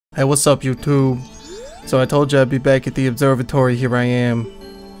Hey, what's up, YouTube? So I told you I'd be back at the observatory. Here I am.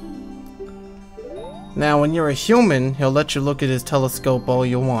 Now, when you're a human, he'll let you look at his telescope all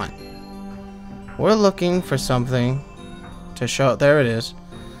you want. We're looking for something to show. There it is.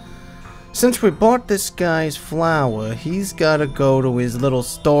 Since we bought this guy's flower, he's gotta go to his little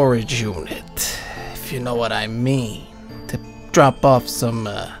storage unit, if you know what I mean, to drop off some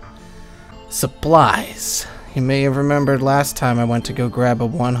supplies. You may have remembered last time I went to go grab a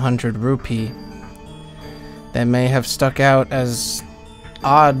 100 rupee. That may have stuck out as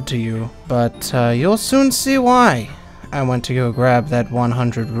odd to you, but you'll soon see why I went to go grab that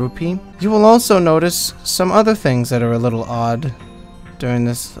 100 rupee. You will also notice some other things that are a little odd during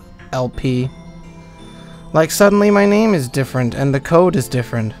this LP. Like suddenly my name is different and the code is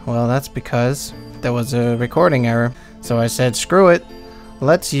different. Well, that's because there was a recording error. So I said, screw it,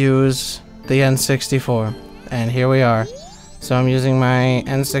 let's use the N64. And here we are. So I'm using my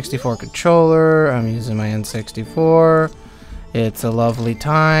N64 controller, I'm using my N64. It's a lovely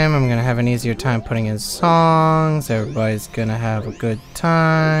time. I'm gonna have an easier time putting in songs. Everybody's gonna have a good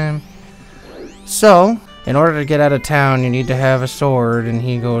time. So, in order to get out of town, you need to have a sword. And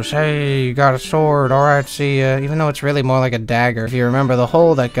he goes, hey, you got a sword, alright, see ya. Even though it's really more like a dagger. If you remember the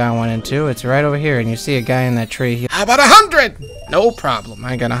hole that guy went into, it's right over here. And you see a guy in that tree. How about 100? No problem,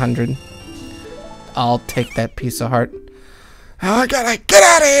 I got 100. I'll take that piece of heart. Oh, I gotta get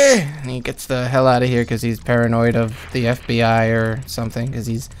out of here! And he gets the hell out of here because he's paranoid of the FBI or something, because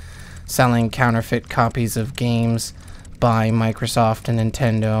he's selling counterfeit copies of games by Microsoft and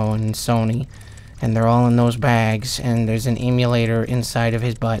Nintendo and Sony. And they're all in those bags, and there's an emulator inside of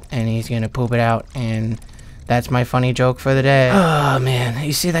his butt, and he's gonna poop it out, and that's my funny joke for the day. Oh, man.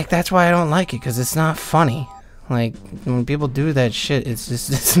 You see, like, that's why I don't like it, because it's not funny. Like, when people do that shit,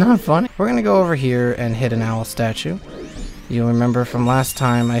 it's not funny. We're gonna go over here and hit an owl statue. You remember from last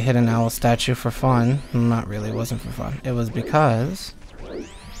time I hit an owl statue for fun. Not really, it wasn't for fun. It was because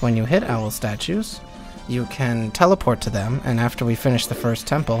when you hit owl statues, you can teleport to them, and after we finish the first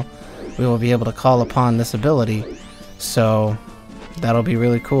temple, we will be able to call upon this ability. So, that'll be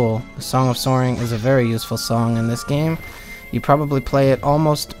really cool. The Song of Soaring is a very useful song in this game. You probably play it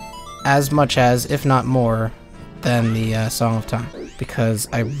almost as much as, if not more, than the Song of Time, because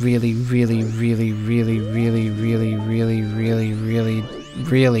I really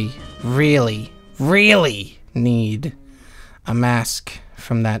need a mask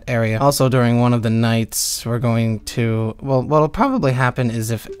from that area. Also, during one of the nights, we're going to, well, what'll probably happen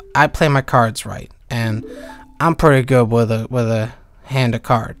is if I play my cards right, and I'm pretty good with a hand of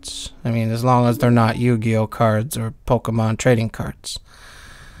cards. I mean, as long as they're not Yu-Gi-Oh cards or Pokemon trading cards,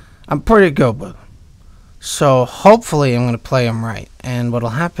 I'm pretty good with them. So hopefully I'm going to play them right, and what'll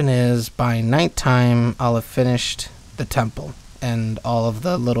happen is by nighttime I'll have finished the temple and all of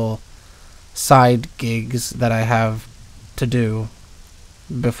the little side gigs that I have to do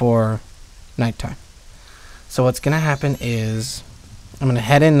before nighttime. So what's going to happen is I'm going to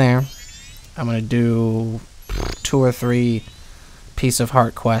head in there, I'm going to do 2 or 3 piece of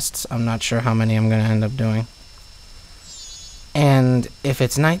heart quests. I'm not sure how many I'm going to end up doing. And if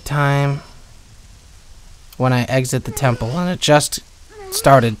it's nighttime, when I exit the temple, and it just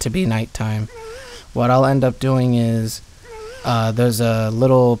started to be nighttime, what I'll end up doing is there's a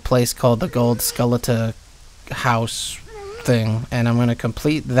little place called the Gold Skullkid house thing, and I'm going to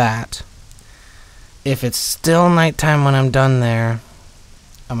complete that. If it's still nighttime when I'm done there,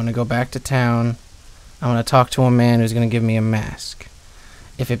 I'm going to go back to town. I'm going to talk to a man who's going to give me a mask.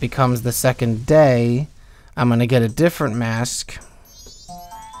 If it becomes the second day, I'm going to get a different mask,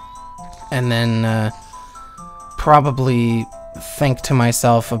 and then probably think to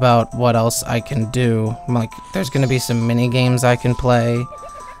myself about what else I can do. Like, there's gonna be some mini games I can play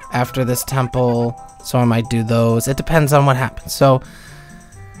after this temple, so I might do those. It depends on what happens. So,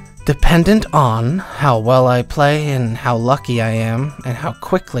 dependent on how well I play and how lucky I am and how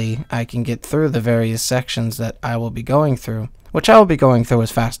quickly I can get through the various sections that I will be going through, which I will be going through as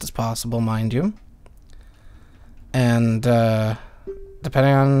fast as possible, mind you. And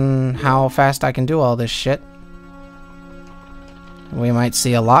depending on how fast I can do all this shit, we might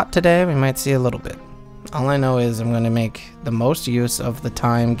see a lot today, we might see a little bit. All I know is I'm going to make the most use of the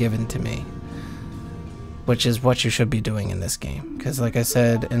time given to me, which is what you should be doing in this game. Because like I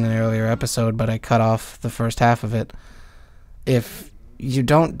said in an earlier episode, but I cut off the first half of it, if you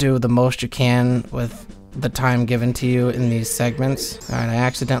don't do the most you can with the time given to you in these segments... Alright, I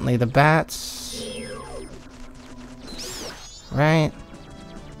accidentally the bats... Right.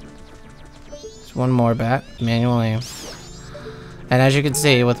 There's one more bat, manual aim. And as you can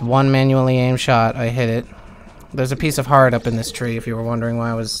see, with one manually aimed shot, I hit it. There's a piece of heart up in this tree, if you were wondering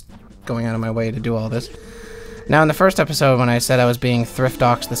why I was going out of my way to do all this. Now, in the first episode, when I said I was being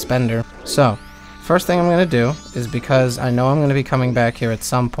Druox the Spender, so, first thing I'm going to do is, because I know I'm going to be coming back here at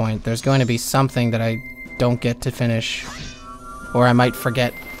some point, there's going to be something that I don't get to finish, or I might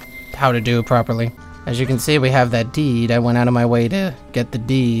forget how to do properly. As you can see, we have that deed. I went out of my way to get the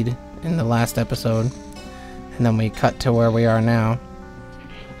deed in the last episode, and then we cut to where we are now.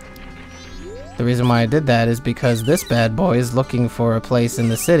 The reason why I did that is because this bad boy is looking for a place in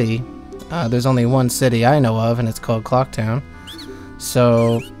the city. There's only one city I know of, and it's called Clocktown.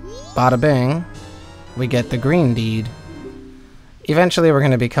 So, bada bing, we get the green deed. Eventually, we're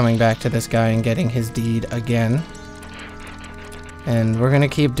going to be coming back to this guy and getting his deed again. And we're going to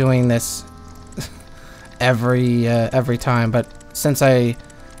keep doing this every time. But since I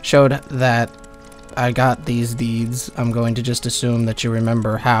showed that I got these deeds, I'm going to just assume that you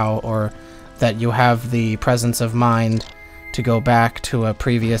remember how, or that you have the presence of mind to go back to a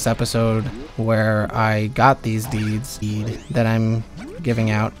previous episode where I got these deeds that I'm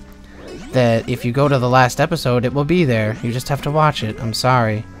giving out. That if you go to the last episode, it will be there. You just have to watch it. I'm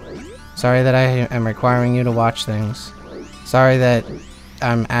sorry. Sorry that I am requiring you to watch things. Sorry that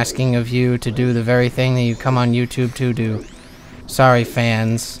I'm asking of you to do the very thing that you come on YouTube to do. Sorry,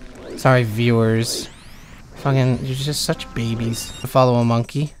 fans. Sorry, viewers. Fucking, you're just such babies. Follow a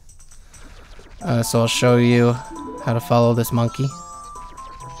monkey. So I'll show you how to follow this monkey.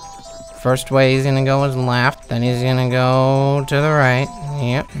 First way he's gonna go is left, then he's gonna go to the right.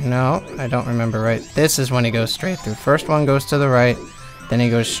 Yep, no, I don't remember right. This is when he goes straight through. First one goes to the right, then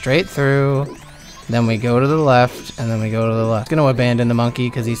he goes straight through, then we go to the left, and then we go to the left. I'm gonna abandon the monkey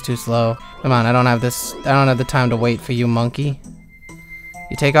because he's too slow. Come on, I don't have the time to wait for you, monkey.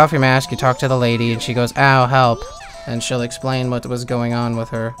 You take off your mask, you talk to the lady, and she goes, ow, help. And she'll explain what was going on with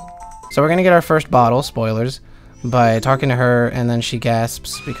her. So we're gonna get our first bottle, spoilers, by talking to her, and then she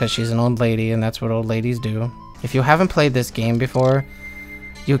gasps because she's an old lady, and that's what old ladies do. If you haven't played this game before,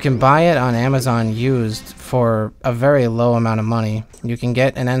 you can buy it on Amazon used for a very low amount of money. You can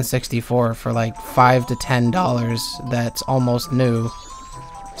get an N64 for like $5 to $10 that's almost new.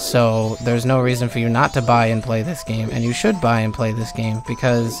 So there's no reason for you not to buy and play this game, and you should buy and play this game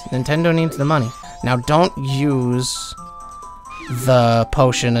because Nintendo needs the money. Now don't use the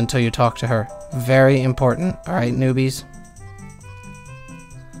potion until you talk to her. Very important, alright, newbies?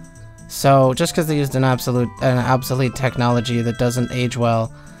 So, just because they used an obsolete technology that doesn't age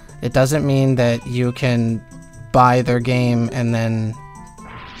well, it doesn't mean that you can buy their game and then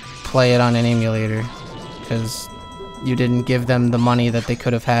play it on an emulator, because you didn't give them the money that they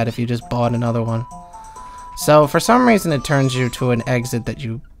could have had if you just bought another one. So, for some reason it turns you to an exit that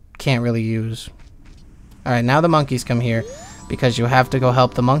you can't really use. Alright, now the monkeys come here, because you have to go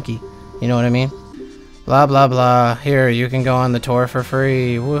help the monkey. You know what I mean? Blah, blah, blah. Here, you can go on the tour for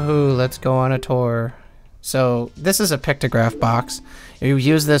free. Woohoo, let's go on a tour. So, this is a pictograph box. You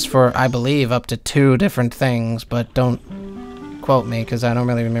use this for, I believe, up to 2 different things, but don't quote me, because I don't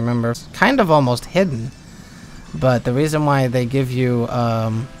really remember. It's kind of almost hidden. But the reason why they give you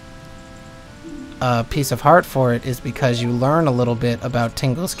a piece of heart for it is because you learn a little bit about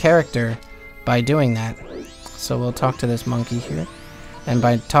Tingle's character by doing that. So we'll talk to this monkey here. And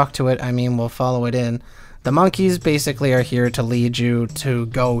by talk to it, I mean we'll follow it in. The monkeys basically are here to lead you to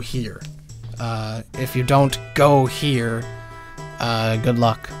go here. If you don't go here, good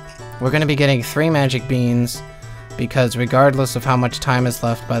luck. We're going to be getting 3 magic beans, because regardless of how much time is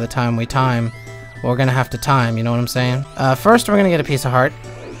left by the time we time, we're going to have to time, you know what I'm saying? First, we're going to get a piece of heart.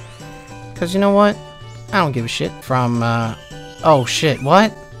 Because you know what? I don't give a shit. From, oh shit,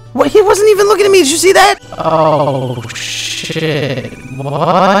 what? What? He wasn't even looking at me. Did you see that? Oh, shit.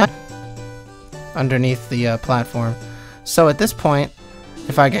 What? Underneath the platform. So at this point,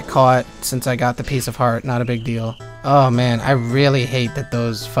 if I get caught, since I got the piece of heart, not a big deal. Oh, man. I really hate that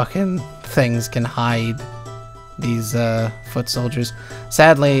those fucking things can hide these foot soldiers.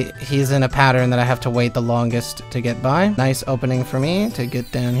 Sadly, he's in a pattern that I have to wait the longest to get by. Nice opening for me to get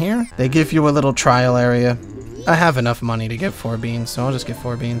down here. They give you a little trial area. I have enough money to get 4 beans, so I'll just get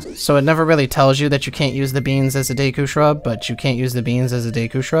 4 beans. So it never really tells you that you can't use the beans as a Deku shrub, but you can't use the beans as a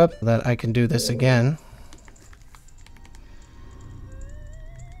Deku shrub. That I can do this again.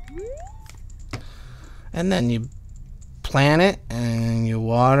 And then you plant it, and you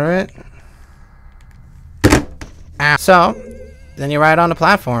water it. Ow. So, then you ride on the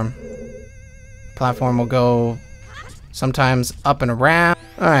platform. Platform will go sometimes up and around.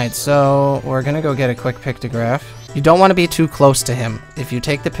 Alright, so we're gonna go get a quick pictograph. You don't want to be too close to him. If you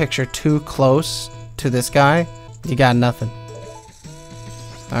take the picture too close to this guy, you got nothing.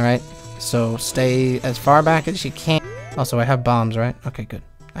 Alright, So stay as far back as you can. Also, I have bombs, right? Okay, good.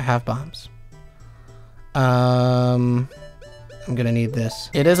 I have bombs. I'm gonna need this.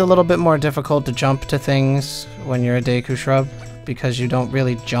 It is a little bit more difficult to jump to things when you're a Deku Shrub, because you don't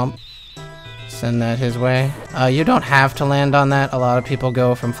really jump. Send that his way. You don't have to land on that. A lot of people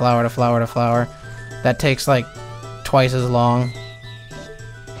go from flower to flower to flower. That takes like twice as long.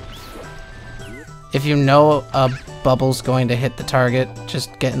 If you know a bubble's going to hit the target,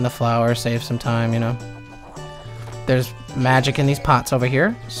 just get in the flower, save some time, you know. There's magic in these pots over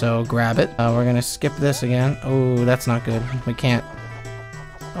here, so grab it. We're gonna skip this again. Oh, that's not good. We can't.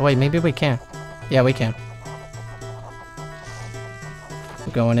 Oh wait, maybe we can. Yeah, we can.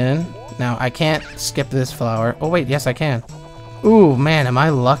 We're going in. Now, I can't skip this flower. Oh wait, yes I can. Ooh, man, am I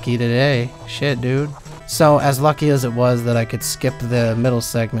lucky today. Shit, dude. So, as lucky as it was that I could skip the middle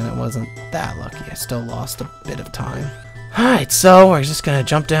segment, it wasn't that lucky. I still lost a bit of time. Alright, so we're just gonna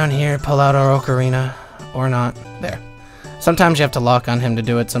jump down here, pull out our ocarina. Or not. There. Sometimes you have to lock on him to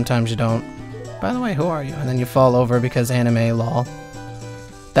do it, sometimes you don't. By the way, who are you? And then you fall over because anime, lol.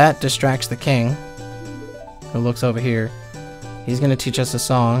 That distracts the king, who looks over here. He's gonna teach us a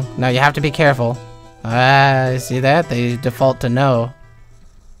song. Now you have to be careful. Ah, see that? They default to no.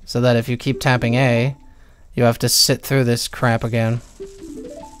 So that if you keep tapping A, you have to sit through this crap again.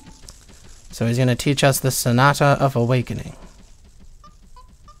 So he's gonna teach us the Sonata of Awakening.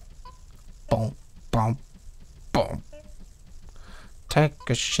 Boom, boom, boom. Take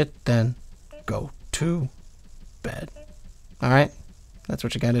a shit, then go to bed. Alright? That's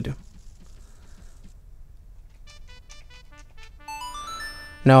what you gotta do.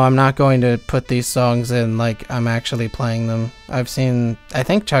 No, I'm not going to put these songs in like I'm actually playing them. I've seen, I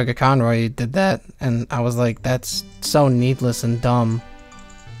think Chugga Conroy did that, and I was like, that's so needless and dumb.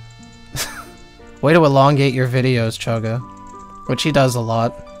 Way to elongate your videos, Chugga. Which he does a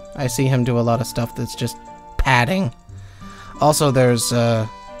lot. I see him do a lot of stuff that's just padding. Also, there's,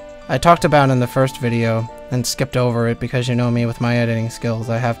 I talked about in the first video, and skipped over it because you know me with my editing skills.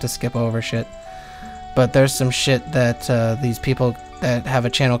 I have to skip over shit. But there's some shit that these people that have a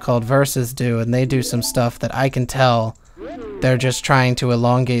channel called Versus do, and they do some stuff that I can tell they're just trying to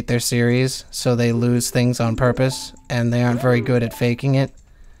elongate their series, so they lose things on purpose, and they aren't very good at faking it.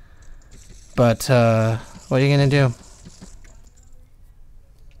 But, what are you gonna do?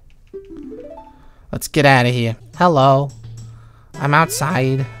 Let's get out of here. Hello. I'm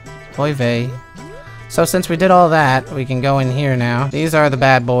outside. Oy vey. So since we did all that, we can go in here now. These are the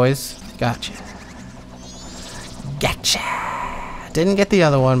bad boys. Gotcha. Gotcha. Didn't get the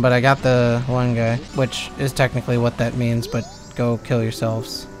other one, but I got the one guy, which is technically what that means, but go kill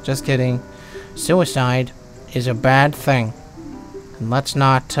yourselves. Just kidding. Suicide is a bad thing. And let's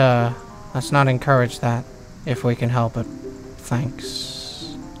not encourage that if we can help it.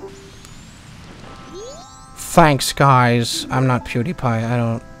 Thanks. Thanks, guys. I'm not PewDiePie. I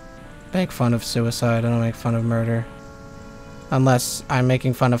don't make fun of suicide. I don't make fun of murder. Unless I'm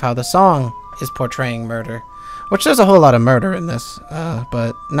making fun of how the song is portraying murder. Which there's a whole lot of murder in this,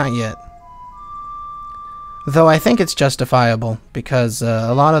 but not yet. Though I think it's justifiable, because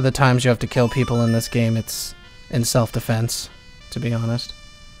a lot of the times you have to kill people in this game, it's in self-defense, to be honest.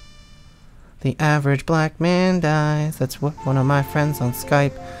 The average black man dies. That's what one of my friends on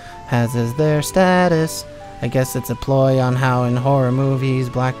Skype has as their status. I guess it's a ploy on how in horror movies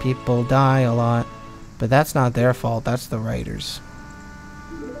black people die a lot. But that's not their fault, that's the writers.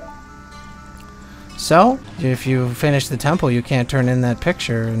 So, if you finish the temple, you can't turn in that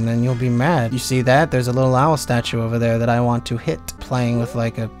picture, and then you'll be mad. You see that? There's a little owl statue over there that I want to hit, playing with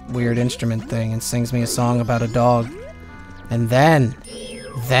like a weird instrument thing, and sings me a song about a dog. And then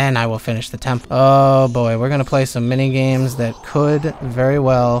I will finish the temple. Oh boy, we're gonna play some mini games that could very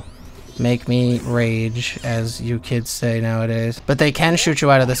well make me rage, as you kids say nowadays. But they can shoot you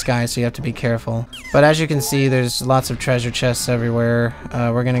out of the sky, so you have to be careful. But as you can see, there's lots of treasure chests everywhere.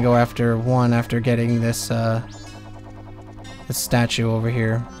 We're gonna go after one after getting this, this statue over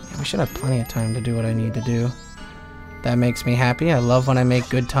here. Yeah, we should have plenty of time to do what I need to do. That makes me happy. I love when I make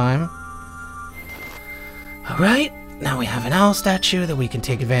good time. Alright, now we have an owl statue that we can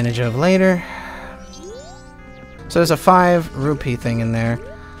take advantage of later. So there's a 5 rupee thing in there.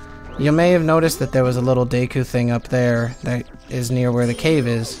 You may have noticed that there was a little Deku thing up there that is near where the cave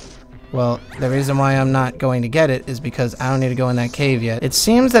is. Well, the reason why I'm not going to get it is because I don't need to go in that cave yet. It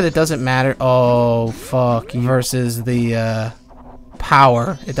seems that it doesn't matter. Oh, fuck. Versus the,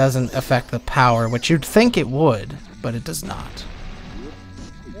 power. It doesn't affect the power, which you'd think it would, but it does not.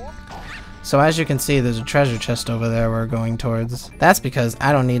 So as you can see, there's a treasure chest over there we're going towards. That's because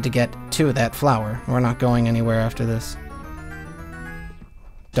I don't need to get to that flower. We're not going anywhere after this.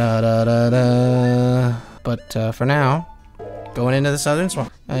 Da da da da. But for now, going into the southern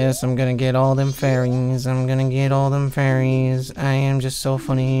swamp. Yes, I'm gonna get all them fairies. I'm gonna get all them fairies. I am just so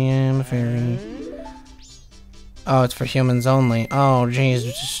funny. I am a fairy. Oh, it's for humans only. Oh, jeez,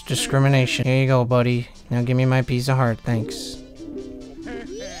 just discrimination. Here you go, buddy. Now give me my piece of heart, thanks.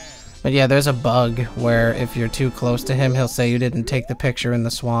 But yeah, there's a bug where if you're too close to him, he'll say you didn't take the picture in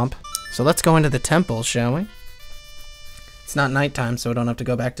the swamp. So let's go into the temple, shall we? It's not nighttime, so we don't have to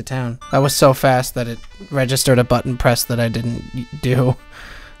go back to town. That was so fast that it registered a button press that I didn't do.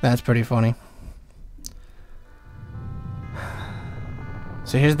 That's pretty funny.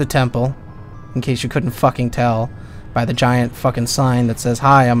 So here's the temple, in case you couldn't fucking tell by the giant fucking sign that says,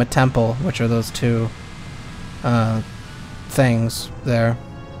 "Hi, I'm a temple," which are those two things there.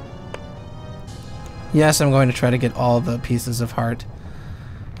 Yes, I'm going to try to get all the pieces of heart.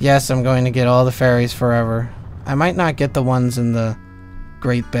 Yes, I'm going to get all the fairies forever. I might not get the ones in the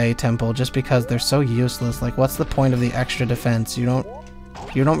Great Bay Temple just because they're so useless. Like, what's the point of the extra defense? You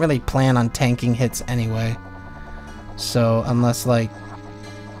don't really plan on tanking hits anyway. So, unless, like,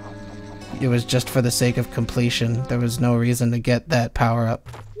 it was just for the sake of completion, there was no reason to get that power-up.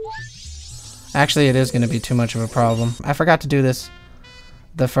 Actually, it is going to be too much of a problem. I forgot to do this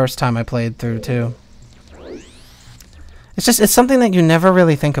the first time I played through, too. It's something that you never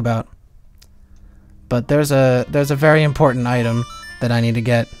really think about. But there's a very important item that I need to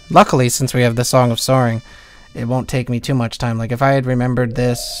get. Luckily, since we have the Song of Soaring, it won't take me too much time. Like, if I had remembered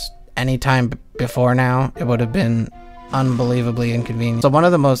this any time before now, it would have been unbelievably inconvenient. So one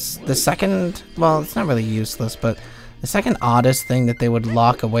of the second, well, it's not really useless, but the second oddest thing that they would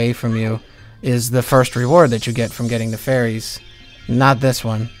lock away from you is the first reward that you get from getting the fairies. Not this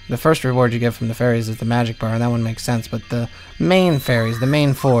one. The first reward you get from the fairies is the magic bar, and that one makes sense, but the main fairies, the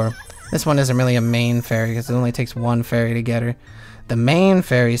main four, this one isn't really a main fairy because it only takes one fairy to get her. The main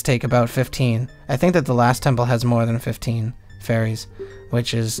fairies take about 15. I think that the last temple has more than 15 fairies,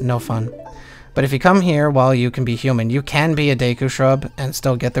 which is no fun. But if you come here while you can be human, you can be a Deku shrub and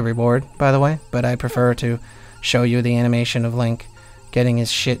still get the reward, by the way, but I prefer to show you the animation of Link getting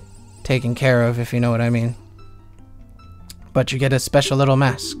his shit taken care of, if you know what I mean. But you get a special little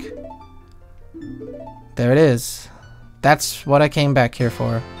mask. There it is. That's what I came back here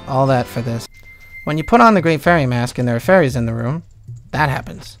for. All that for this. When you put on the Great Fairy Mask and there are fairies in the room, that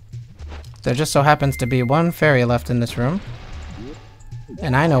happens. There just so happens to be one fairy left in this room.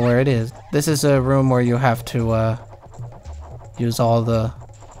 And I know where it is. This is a room where you have to use all the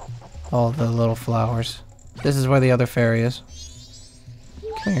little flowers. This is where the other fairy is.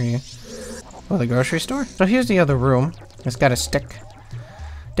 Come here, you. Oh, the grocery store? So here's the other room. It's got a stick.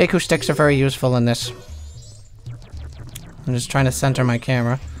 Deku sticks are very useful in this. I'm just trying to center my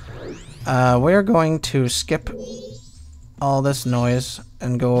camera. We're going to skip all this noise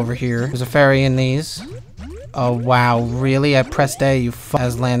and go over here. There's a fairy in these. Oh, wow. Really? I pressed A, you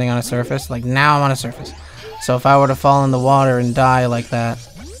as landing on a surface? Like, now I'm on a surface. So if I were to fall in the water and die like that,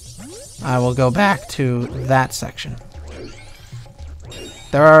 I will go back to that section.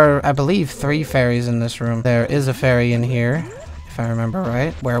 There are, I believe, 3 fairies in this room. There is a fairy in here, if I remember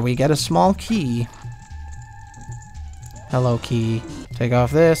right, where we get a small key. Hello, key. Take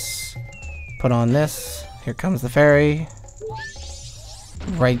off this. Put on this. Here comes the fairy.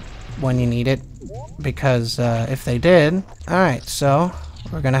 Right when you need it. Because if they did... Alright, so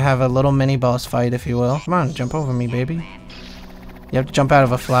we're gonna have a little mini boss fight, if you will. Come on, jump over me, baby. You have to jump out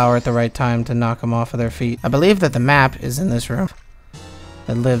of a flower at the right time to knock them off of their feet. I believe that the map is in this room.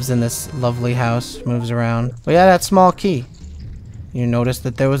 It lives in this lovely house, moves around. But yeah, that small key. You noticed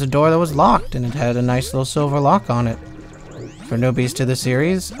that there was a door that was locked, and it had a nice little silver lock on it. For newbies to the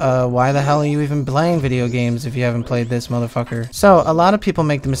series, why the hell are you even playing video games if you haven't played this motherfucker? So, a lot of people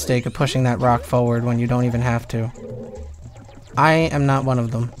make the mistake of pushing that rock forward when you don't even have to. I am not one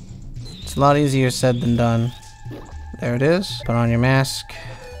of them. It's a lot easier said than done. There it is. Put on your mask.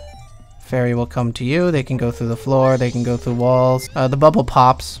 Fairy will come to you. They can go through the floor. They can go through walls. The bubble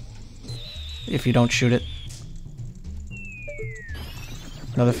pops if you don't shoot it.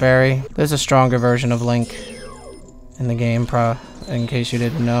 Another fairy. There's a stronger version of Link in the game, in case you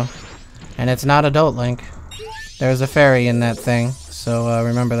didn't know. And it's not adult Link. There's a fairy in that thing, so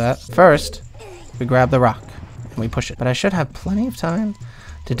remember that. First, we grab the rock and we push it. But I should have plenty of time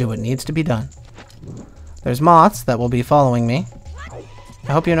to do what needs to be done. There's moths that will be following me.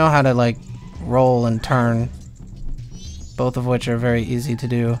 I hope you know how to, like, roll and turn, both of which are very easy to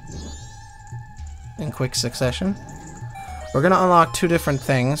do in quick succession. We're gonna unlock 2 different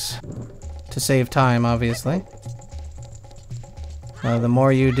things to save time, obviously. The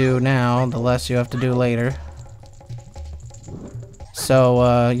more you do now, the less you have to do later.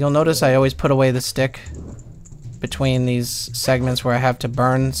 So you'll notice I always put away the stick between these segments where I have to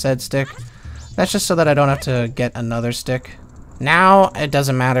burn said stick. That's just so that I don't have to get another stick. Now it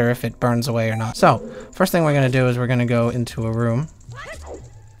doesn't matter if it burns away or not. So first thing we're gonna do is we're gonna go into a room.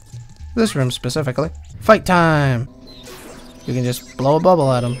 This room specifically. Fight time! You can just blow a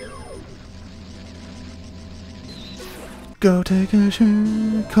bubble at him. Go take a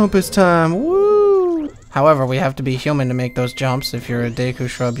shot. Compass time. Woo! However, we have to be human to make those jumps. If you're a Deku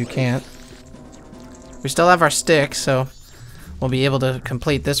shrub, you can't. We still have our stick, so we'll be able to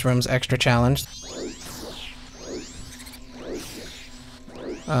complete this room's extra challenge.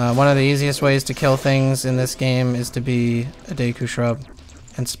 One of the easiest ways to kill things in this game is to be a Deku shrub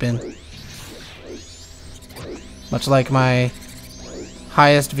and spin. Much like my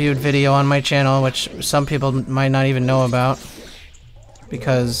highest viewed video on my channel, which some people might not even know about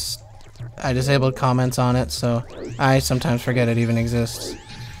because I disabled comments on it, so I sometimes forget it even exists.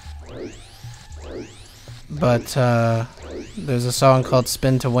 But there's a song called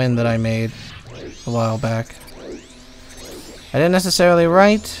Spin to Win that I made a while back. I didn't necessarily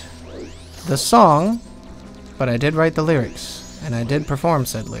write the song, but I did write the lyrics, and I did perform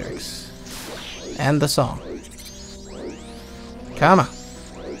said lyrics and the song. Koume.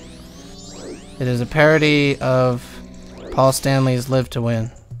 It is a parody of Paul Stanley's Live to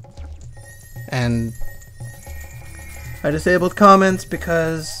Win. And I disabled comments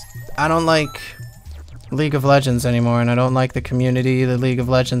because I don't like League of Legends anymore, and I don't like the community that League of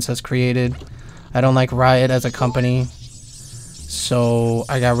Legends has created. I don't like Riot as a company, so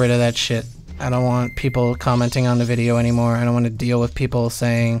I got rid of that shit. I don't want people commenting on the video anymore. I don't want to deal with people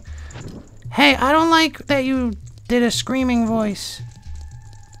saying, "Hey, I don't like that you did a screaming voice,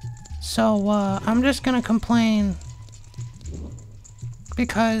 so I'm just gonna complain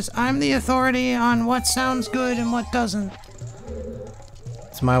because I'm the authority on what sounds good and what doesn't."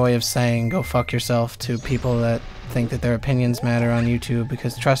 It's my way of saying go fuck yourself to people that think that their opinions matter on YouTube,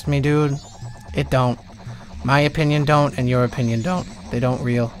 because trust me, dude, it don't. My opinion don't, and your opinion don't. They don't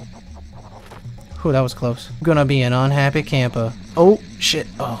real. Whew, that was close. Gonna be an unhappy camper. Oh, shit.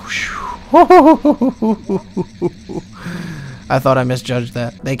 Oh, shoo. I thought I misjudged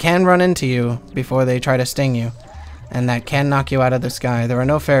that. They can run into you before they try to sting you, and that can knock you out of the sky. There are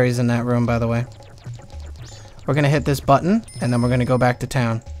no fairies in that room, by the way. We're gonna hit this button, and then we're gonna go back to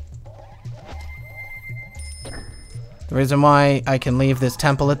town. The reason why I can leave this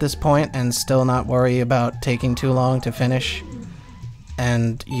temple at this point and still not worry about taking too long to finish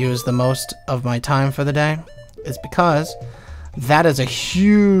and use the most of my time for the day is because that is a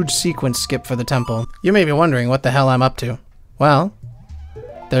huge sequence skip for the temple. You may be wondering what the hell I'm up to. Well,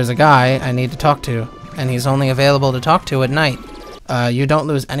 there's a guy I need to talk to, and he's only available to talk to at night. You don't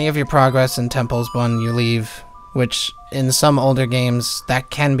lose any of your progress in temples when you leave, which in some older games that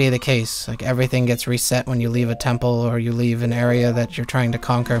can be the case. Like, everything gets reset when you leave a temple or you leave an area that you're trying to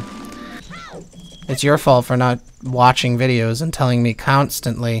conquer. It's your fault for not watching videos and telling me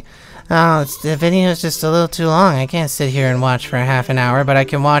constantly, "Oh, the video's just a little too long. I can't sit here and watch for half an hour, but I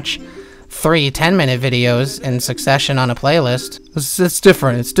can watch 3 10-minute videos in succession on a playlist." It's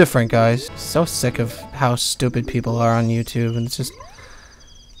different. It's different, guys. So sick of how stupid people are on YouTube, and it's just...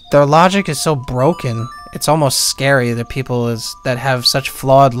 their logic is so broken. It's almost scary that people that have such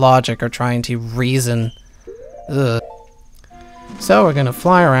flawed logic are trying to reason. Ugh. So we're gonna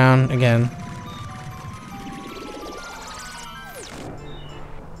fly around again.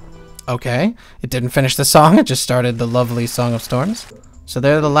 Okay, it didn't finish the song, it just started the lovely Song of Storms. So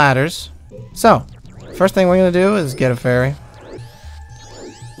there are the ladders. So, first thing we're gonna do is get a fairy.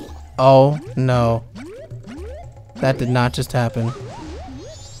 Oh no. That did not just happen.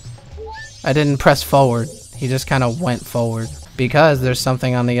 I didn't press forward. He just kind of went forward. Because there's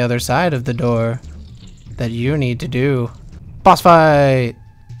something on the other side of the door that you need to do. Boss fight!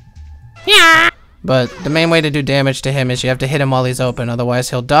 Yeah! But the main way to do damage to him is you have to hit him while he's open, otherwise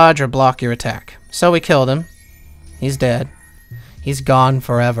he'll dodge or block your attack. So we killed him. He's dead. He's gone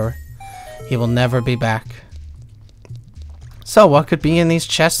forever. He will never be back. So what could be in these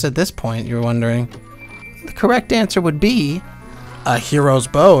chests at this point, you're wondering? The correct answer would be a hero's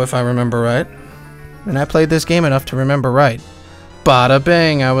bow, if I remember right. And I played this game enough to remember right. Bada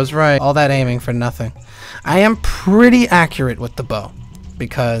bing, I was right. All that aiming for nothing. I am pretty accurate with the bow,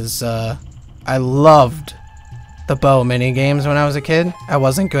 because I loved the bow minigames when I was a kid. I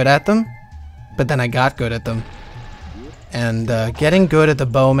wasn't good at them, but then I got good at them. And getting good at the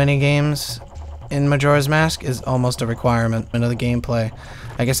bow minigames in Majora's Mask is almost a requirement of the gameplay.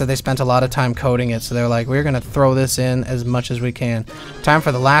 Like I said, they spent a lot of time coding it, so they're like, we're gonna throw this in as much as we can. Time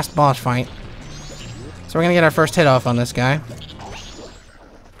for the last boss fight. So we're gonna get our first hit off on this guy.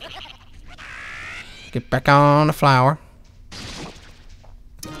 Get back on the flower.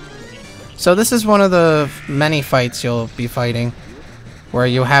 So this is one of the many fights you'll be fighting, where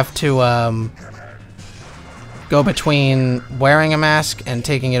you have to go between wearing a mask and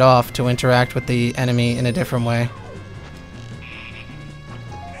taking it off to interact with the enemy in a different way.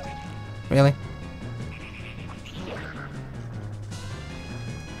 Really?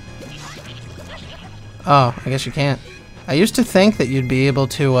 Oh, I guess you can't. I used to think that you'd be able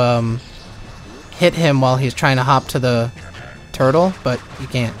to hit him while he's trying to hop to the turtle, but you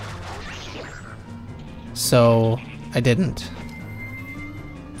can't. So, I didn't.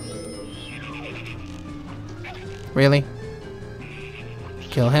 Really?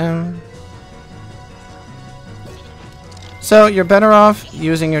 Kill him. So, you're better off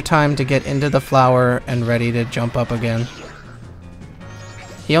using your time to get into the flower and ready to jump up again.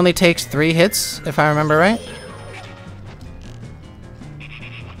 He only takes 3 hits, if I remember right.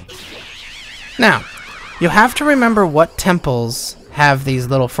 Now, you have to remember what temples have these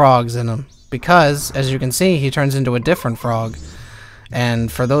little frogs in them, because, as you can see, he turns into a different frog.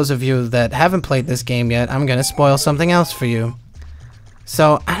 And for those of you that haven't played this game yet, I'm gonna spoil something else for you.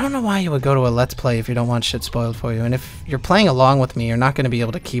 So, I don't know why you would go to a Let's Play if you don't want shit spoiled for you. And if you're playing along with me, you're not gonna be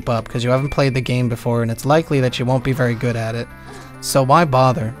able to keep up, because you haven't played the game before, and it's likely that you won't be very good at it. So why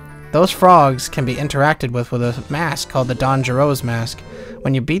bother? Those frogs can be interacted with a mask called the Dangerous Mask.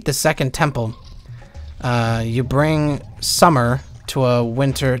 When you beat the second temple, you bring summer to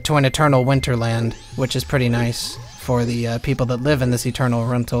an eternal winterland, which is pretty nice for the people that live in this eternal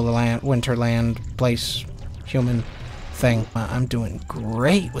winterland place, human thing. I'm doing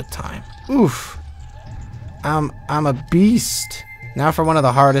great with time. Oof. I'm a beast. Now for one of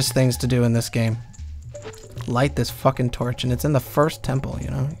the hardest things to do in this game. Light this fucking torch, and it's in the first temple, you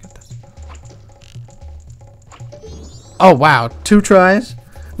know? Get this. Oh, wow. 2 tries?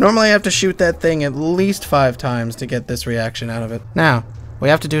 Normally I have to shoot that thing at least 5 times to get this reaction out of it. Now, we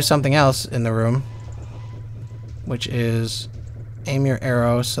have to do something else in the room, which is aim your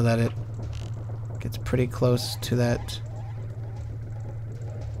arrow so that it gets pretty close to that.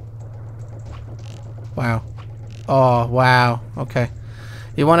 Wow. Oh, wow. Okay.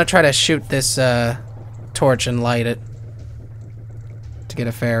 You want to try to shoot this, torch and light it to get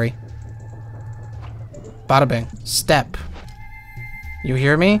a fairy. Bada bing. Step. You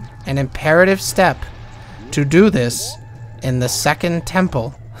hear me? An imperative step to do this in the second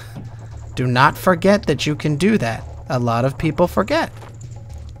temple. Do not forget that you can do that. A lot of people forget.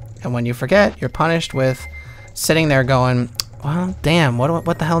 And when you forget, you're punished with sitting there going, well, damn,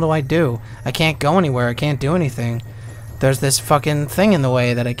 what the hell do I do? I can't go anywhere. I can't do anything. There's this fucking thing in the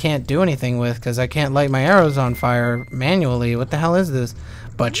way that I can't do anything with because I can't light my arrows on fire manually. What the hell is this?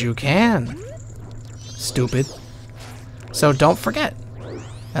 But you can. Stupid. So don't forget.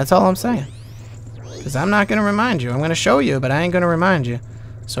 That's all I'm saying. Because I'm not going to remind you. I'm going to show you, but I ain't going to remind you.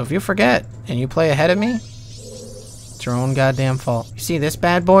 So if you forget and you play ahead of me, it's your own goddamn fault. You see this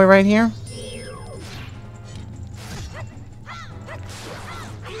bad boy right here?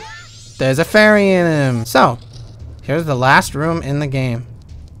 There's a fairy in him. So, here's the last room in the game.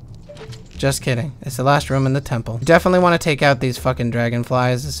 Just kidding. It's the last room in the temple. You definitely want to take out these fucking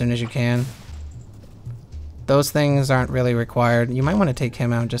dragonflies as soon as you can. Those things aren't really required. You might want to take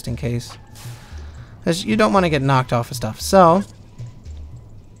him out just in case. Because you don't want to get knocked off of stuff. So,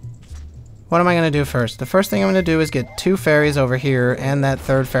 what am I going to do first? The first thing I'm going to do is get 2 fairies over here and that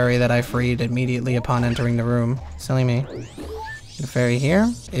 3rd fairy that I freed immediately upon entering the room. Silly me. Get a fairy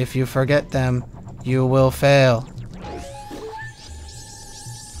here. If you forget them, you will fail.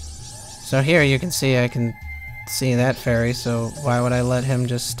 So here you can see I can see that fairy, so why would I let him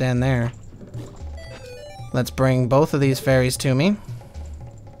just stand there? Let's bring both of these fairies to me.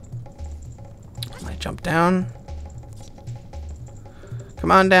 I jump down.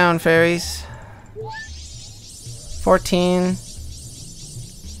 Come on down, fairies. 14.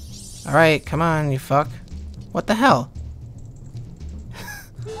 Alright, come on, you fuck. What the hell?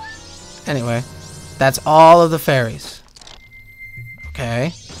 Anyway, that's all of the fairies.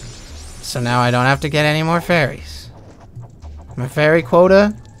 Okay. So now I don't have to get any more fairies. My fairy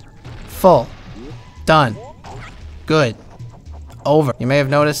quota, full. Done. Good. Over. You may have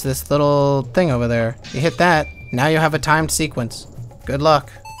noticed this little thing over there. You hit that, now you have a timed sequence. Good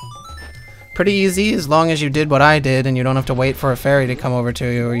luck. Pretty easy as long as you did what I did and you don't have to wait for a fairy to come over to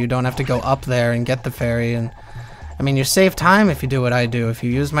you, or you don't have to go up there and get the fairy. And I mean, you save time if you do what I do. If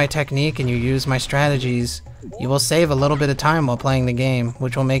you use my technique and you use my strategies, you will save a little bit of time while playing the game,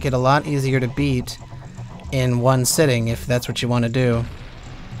 which will make it a lot easier to beat in one sitting if that's what you want to do.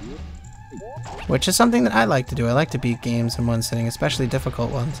 Which is something that I like to do. I like to beat games in one sitting, especially difficult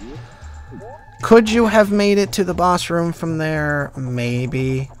ones. Could you have made it to the boss room from there?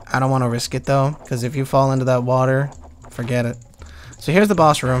 Maybe. I don't want to risk it though, because if you fall into that water, forget it. So here's the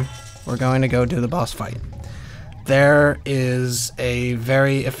boss room. We're going to go do the boss fight. There is a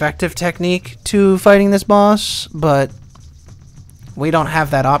very effective technique to fighting this boss, but we don't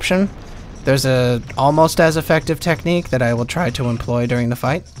have that option. There's a almost as effective technique that I will try to employ during the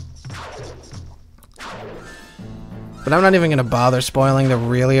fight. But I'm not even going to bother spoiling the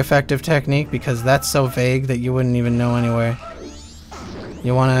really effective technique because that's so vague that you wouldn't even know anyway.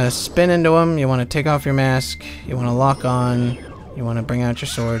 You want to spin into him, you want to take off your mask, you want to lock on, you want to bring out your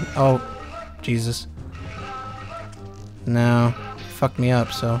sword. Oh, Jesus. No, fucked me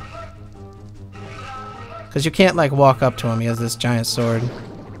up, so. Because you can't, like, walk up to him, he has this giant sword.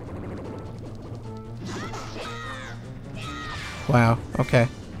 Wow, okay.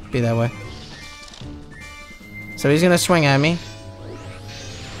 Be that way. So he's gonna swing at me.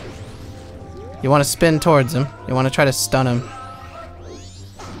 You want to spin towards him. You want to try to stun him.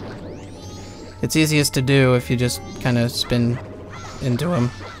 It's easiest to do if you just kind of spin into him.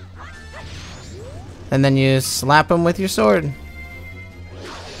 And then you slap him with your sword.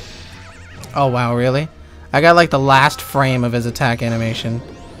 Oh wow, really? I got like the last frame of his attack animation,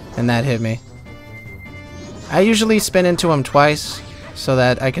 and that hit me. I usually spin into him twice, so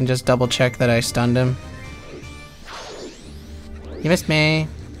that I can just double check that I stunned him. You missed me.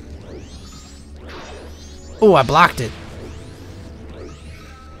 Ooh, I blocked it.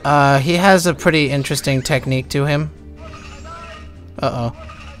 He has a pretty interesting technique to him. Uh-oh.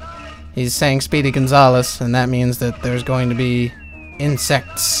 He's saying Speedy Gonzales, and that means that there's going to be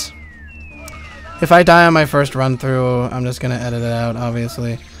insects. If I die on my first run through, I'm just gonna edit it out,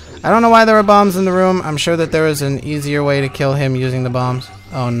 obviously. I don't know why there are bombs in the room. I'm sure that there is an easier way to kill him using the bombs.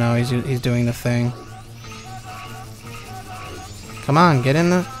 Oh no, he's doing the thing. Come on, get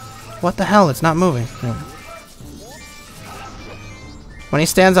in the... What the hell? It's not moving. No. When he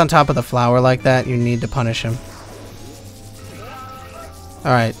stands on top of the flower like that, you need to punish him.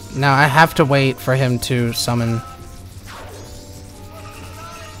 Alright, now I have to wait for him to summon...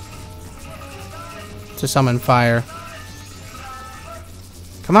 fire.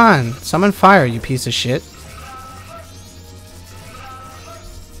 Come on, summon fire, you piece of shit.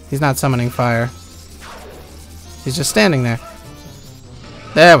 He's not summoning fire. He's just standing there.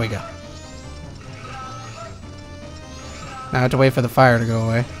 There we go. Now I have to wait for the fire to go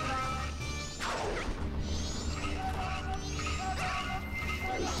away.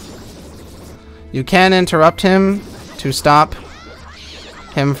 You can interrupt him to stop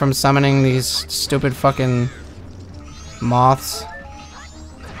him from summoning these stupid fucking moths.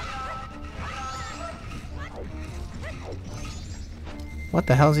 What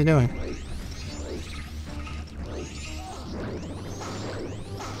the hell is he doing?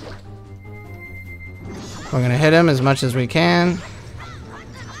 We're gonna hit him as much as we can.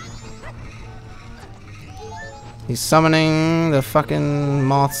 He's summoning the fucking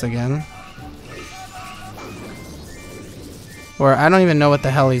moths again. Or I don't even know what the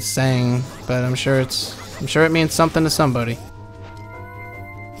hell he's saying, but I'm sure it means something to somebody.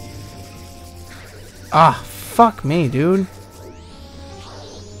 Ah, fuck me, dude.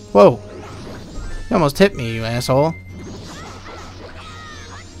 Whoa. You almost hit me, you asshole.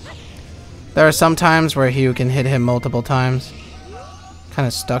 There are some times where you can hit him multiple times. Kind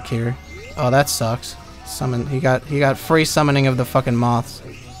of stuck here. Oh, that sucks. Summon. He got free summoning of the fucking moths.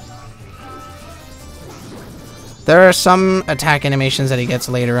 There are some attack animations that he gets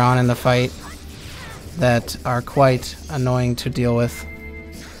later on in the fight that are quite annoying to deal with.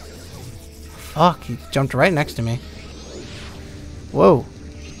 Fuck, he jumped right next to me. Whoa.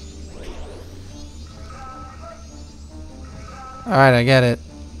 Alright, I get it.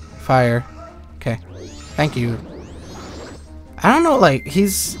 Fire. Okay. Thank you. I don't know, like, he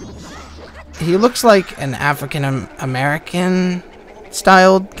looks like an African American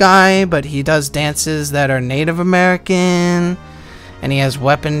styled guy, but he does dances that are Native American, and he has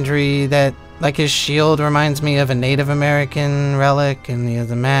weaponry that, like, his shield reminds me of a Native American relic, and he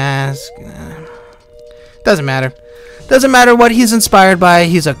has a mask. Doesn't matter. Doesn't matter what he's inspired by.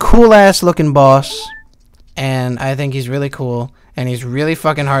 He's a cool-ass looking boss, and I think he's really cool, and he's really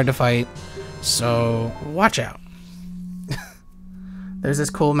fucking hard to fight, so watch out. There's this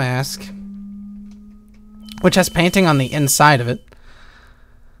cool mask, which has painting on the inside of it.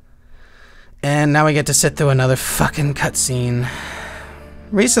 And now we get to sit through another fucking cutscene.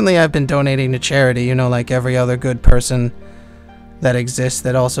 Recently I've been donating to charity, you know, like every other good person that exists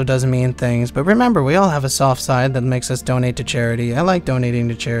that also does mean things. But remember, we all have a soft side that makes us donate to charity. I like donating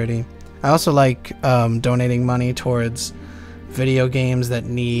to charity. I also like donating money towards video games that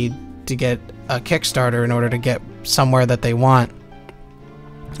need to get a Kickstarter in order to get somewhere that they want.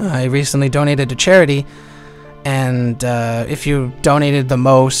 I recently donated to charity, and if you donated the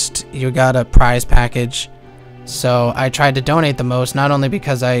most, you got a prize package. So I tried to donate the most, not only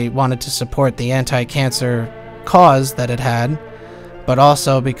because I wanted to support the anti-cancer cause that it had, but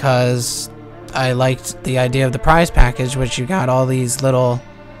also because I liked the idea of the prize package, which you got all these little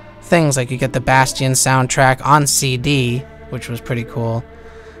things, like you get the Bastion soundtrack on CD, which was pretty cool,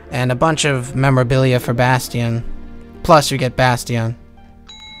 and a bunch of memorabilia for Bastion, plus you get Bastion.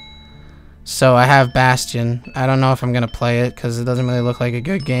 So I have Bastion. I don't know if I'm gonna play it because it doesn't really look like a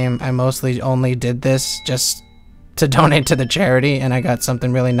good game. I mostly only did this just to donate to the charity, and I got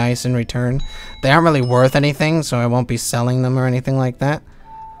something really nice in return. They aren't really worth anything, so I won't be selling them or anything like that.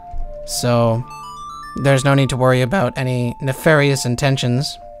 So there's no need to worry about any nefarious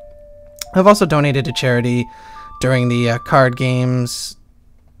intentions. I've also donated to charity during the card games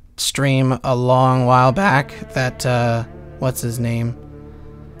stream a long while back that, what's his name?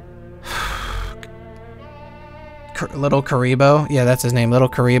 Little Karibo? Yeah, that's his name. Little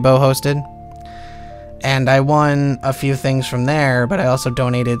Karibo hosted. And I won a few things from there, but I also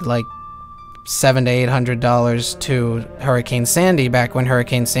donated like $700 to $800 to Hurricane Sandy back when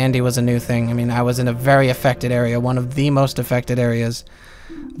Hurricane Sandy was a new thing. I mean, I was in a very affected area, one of the most affected areas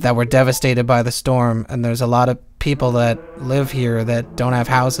that were devastated by the storm, and there's a lot of people that live here that don't have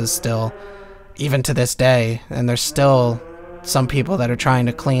houses still, even to this day, and there's still some people that are trying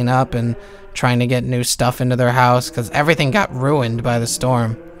to clean up and trying to get new stuff into their house because everything got ruined by the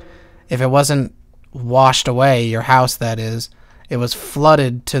storm. If it wasn't washed away, your house that is, it was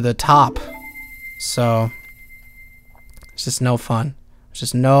flooded to the top. So it's just no fun. It's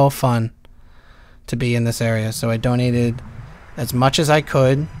just no fun to be in this area. So I donated as much as I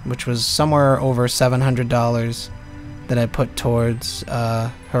could, which was somewhere over $700 that I put towards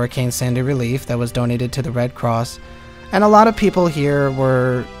Hurricane Sandy relief that was donated to the Red Cross. And a lot of people here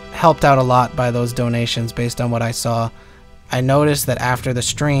were helped out a lot by those donations based on what I saw. I noticed that after the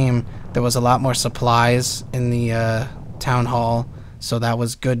stream, there was a lot more supplies in the town hall, so that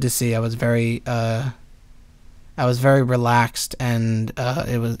was good to see. I was very relaxed, and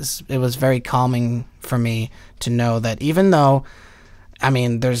it was very calming for me to know that even though, I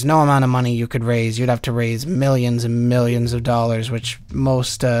mean, there's no amount of money you could raise. You'd have to raise millions and millions of dollars, which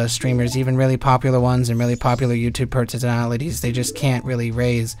most streamers, even really popular ones and really popular YouTube personalities, they just can't really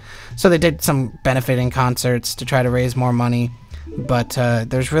raise. So they did some benefiting concerts to try to raise more money, but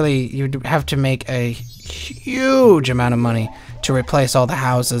there's really, you'd have to make a huge amount of money to replace all the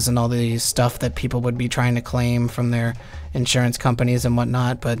houses and all the stuff that people would be trying to claim from their insurance companies and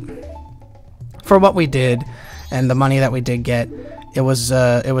whatnot. But for what we did and the money that we did get, it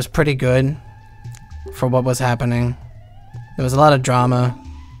was pretty good for what was happening. There was a lot of drama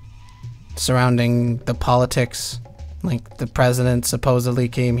surrounding the politics. Like, the president supposedly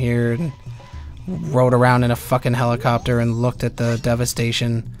came here and rode around in a fucking helicopter and looked at the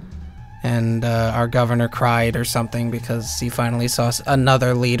devastation. And our governor cried or something because he finally saw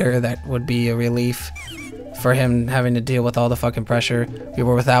another leader that would be a relief for him having to deal with all the fucking pressure. We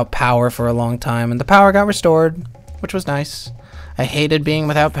were without power for a long time, and the power got restored, which was nice. I hated being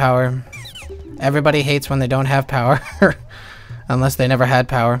without power. Everybody hates when they don't have power. Unless they never had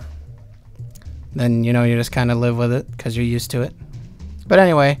power. Then, you know, you just kind of live with it because you're used to it. But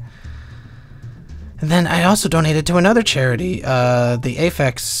anyway. And then I also donated to another charity. The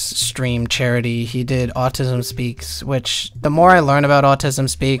Aphex stream charity. He did Autism Speaks, which the more I learn about Autism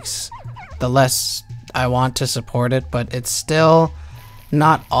Speaks, the less I want to support it. But it's still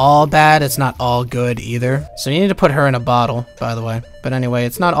not all bad, it's not all good either. So you need to put her in a bottle, by the way. But anyway,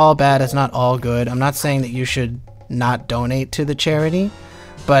 it's not all bad, it's not all good. I'm not saying that you should not donate to the charity,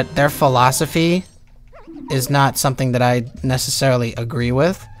 but their philosophy is not something that I necessarily agree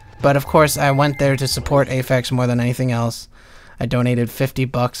with. But of course, I went there to support Aphex more than anything else. I donated 50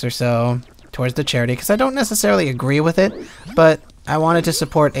 bucks or so towards the charity because I don't necessarily agree with it, but I wanted to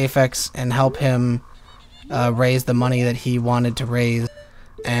support Aphex and help him raise the money that he wanted to raise,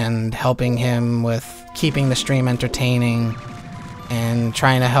 and helping him with keeping the stream entertaining and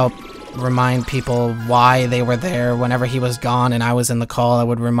trying to help remind people why they were there. Whenever he was gone and I was in the call, I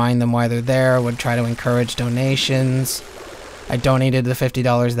would remind them why they're there. I would try to encourage donations. I donated the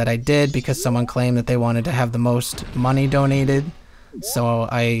 $50 that I did because someone claimed that they wanted to have the most money donated. So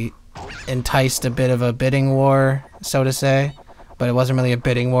I enticed a bit of a bidding war, so to say. But it wasn't really a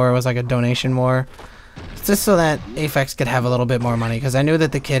bidding war, it was like a donation war. Just so that Aphex could have a little bit more money, because I knew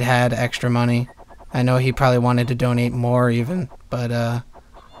that the kid had extra money. I know he probably wanted to donate more even, but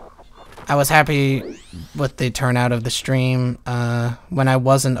I was happy with the turnout of the stream. When I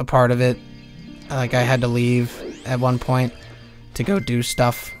wasn't a part of it, Like, I had to leave at one point to go do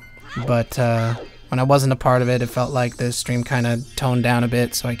stuff. But when I wasn't a part of it, it felt like the stream kind of toned down a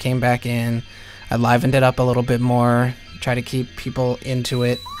bit. So I came back in. I livened it up a little bit more. Try to keep people into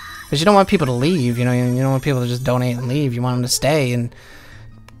it. Because you don't want people to leave, you know? You don't want people to just donate and leave. You want them to stay and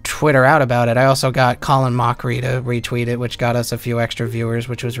Twitter out about it. I also got Colin Mockery to retweet it, which got us a few extra viewers,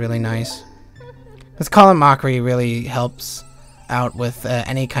 which was really nice. Because Colin Mockery really helps out with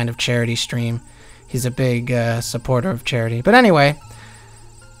any kind of charity stream. He's a big supporter of charity. But anyway,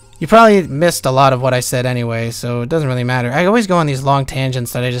 you probably missed a lot of what I said anyway, so it doesn't really matter. I always go on these long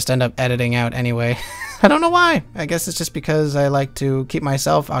tangents that I just end up editing out anyway. I don't know why. I guess it's just because I like to keep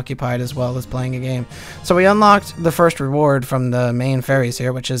myself occupied as well as playing a game. So we unlocked the first reward from the main fairies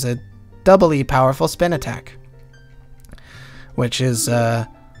here, which is a doubly powerful spin attack. Which is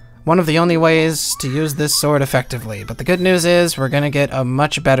one of the only ways to use this sword effectively. But the good news is we're going to get a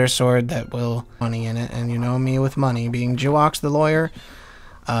much better sword that will money in it. And you know me with money. Being Druox the lawyer,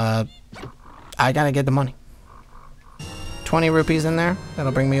 I gotta get the money. 20 rupees in there.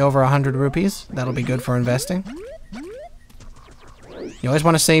 That'll bring me over 100 rupees. That'll be good for investing. You always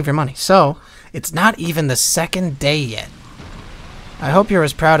want to save your money. So, it's not even the second day yet. I hope you're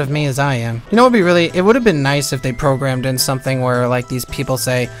as proud of me as I am. You know what would be really... It would have been nice if they programmed in something where, like, these people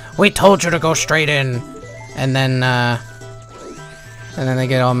say, "We told you to go straight in." And then they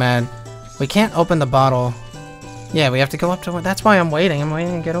get all mad. We can't open the bottle. Yeah, we have to go up to it. That's why I'm waiting. I'm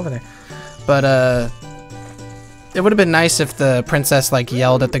waiting to get over there. But, it would have been nice if the princess, like,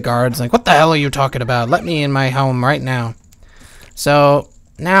 yelled at the guards, like, "What the hell are you talking about? Let me in my home right now." So,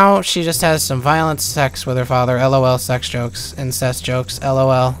 now she just has some violent sex with her father. LOL, sex jokes, incest jokes,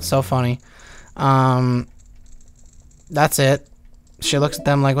 LOL, so funny. That's it. She looks at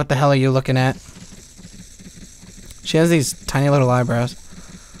them like, "What the hell are you looking at?" She has these tiny little eyebrows.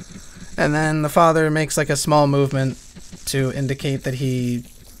 And then the father makes, like, a small movement to indicate that he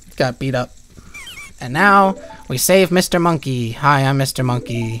got beat up. And now, we save Mr. Monkey. Hi, I'm Mr.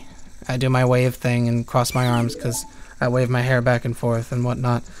 Monkey. I do my wave thing and cross my arms because I wave my hair back and forth and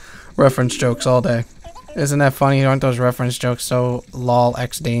whatnot. Reference jokes all day. Isn't that funny? Aren't those reference jokes so lol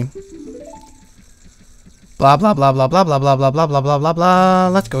XD? Blah, blah, blah, blah, blah, blah, blah, blah, blah, blah, blah, blah, blah.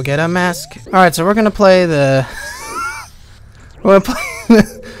 Let's go get a mask. Alright, so we're gonna play the... we're gonna play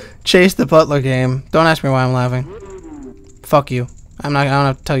the Chase the Butler game. Don't ask me why I'm laughing. Fuck you. I don't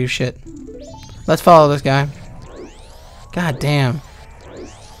have to tell you shit. Let's follow this guy. God damn.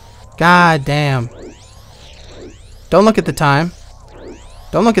 God damn. Don't look at the time.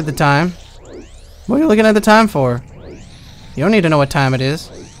 Don't look at the time. What are you looking at the time for? You don't need to know what time it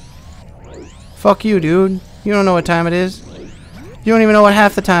is. Fuck you, dude. You don't know what time it is. You don't even know what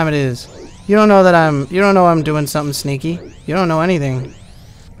half the time it is. You don't know that I'm doing something sneaky. You don't know anything.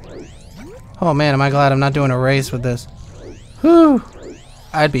 Oh man, am I glad I'm not doing a race with this. Whew.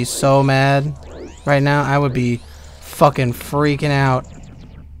 I'd be so mad. Right now, I would be fucking freaking out.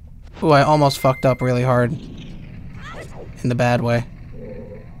 Ooh, I almost fucked up really hard. In the bad way.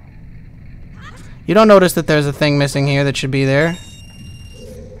 You don't notice that there's a thing missing here that should be there?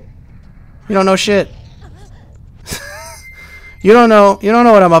 You don't know shit. You don't know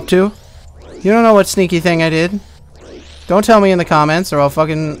what I'm up to. You don't know what sneaky thing I did. Don't tell me in the comments or I'll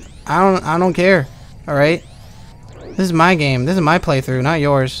fucking... I don't care. Alright? This is my game. This is my playthrough, not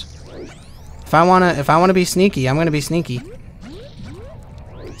yours. If I wanna be sneaky, I'm gonna be sneaky.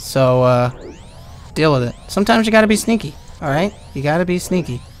 So, deal with it. Sometimes you gotta be sneaky, alright? You gotta be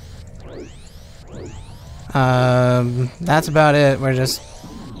sneaky. That's about it. We're just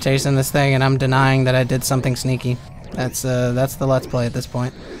chasing this thing and I'm denying that I did something sneaky. That's the Let's Play at this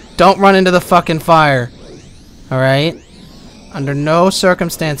point. Don't run into the fucking fire. Alright? Under no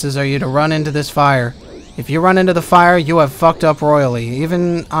circumstances are you to run into this fire. If you run into the fire, you have fucked up royally.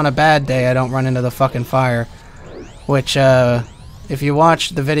 Even on a bad day, I don't run into the fucking fire. Which, if you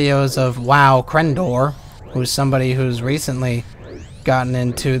watch the videos of Wow Krendor, who's somebody who's recently gotten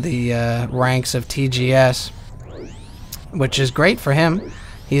into the ranks of TGS, which is great for him.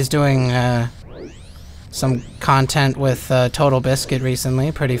 He's doing some content with Total Biscuit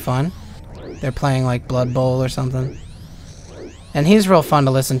recently, pretty fun. They're playing like Blood Bowl or something. And he's real fun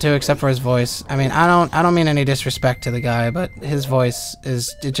to listen to, except for his voice. I mean, I don't mean any disrespect to the guy, but his voice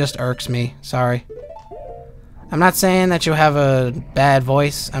it just irks me. Sorry. I'm not saying that you have a bad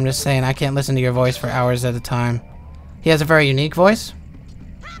voice. I'm just saying I can't listen to your voice for hours at a time. He has a very unique voice.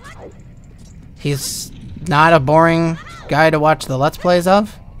 He's not a boring guy to watch the Let's Plays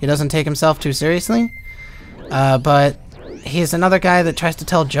of. He doesn't take himself too seriously. But he's another guy that tries to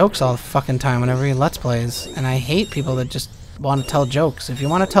tell jokes all the fucking time whenever he Let's Plays. And I hate people that just want to tell jokes. If you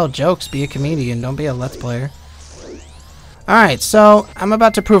want to tell jokes, be a comedian. Don't be a Let's Player. Alright, so I'm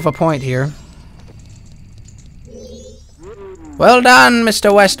about to prove a point here. Well done,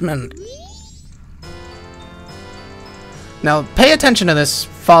 Mr. Westman. Now, pay attention to this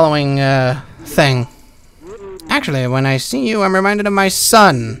following thing. Actually, when I see you, I'm reminded of my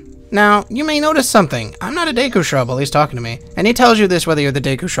son. Now, you may notice something. I'm not a Deku shrub, while he's talking to me. And he tells you this whether you're the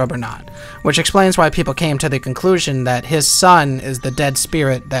Deku shrub or not. Which explains why people came to the conclusion that his son is the dead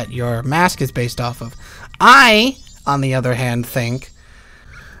spirit that your mask is based off of. I, on the other hand, think.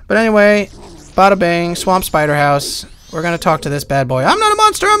 But anyway, bada bang, Swamp Spider House. We're gonna talk to this bad boy. I'm not a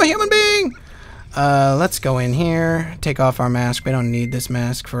monster, I'm a human being! Let's go in here, take off our mask. We don't need this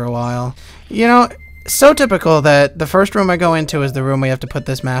mask for a while. You know, so typical that the first room I go into is the room we have to put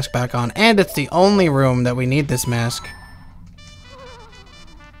this mask back on, and it's the only room that we need this mask.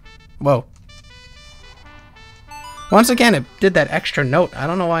 Whoa. Once again, it did that extra note. I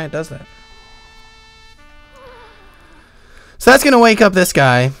don't know why it does that. So that's gonna wake up this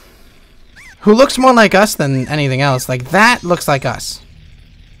guy, who looks more like us than anything else. Like, that looks like us.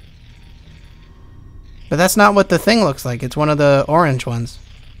 But that's not what the thing looks like. It's one of the orange ones.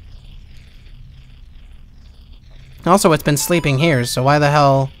 Also, it's been sleeping here, so why the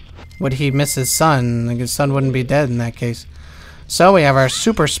hell would he miss his son? Like, his son wouldn't be dead in that case. So we have our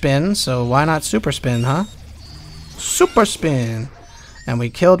super spin, so why not super spin, huh? Super spin! And we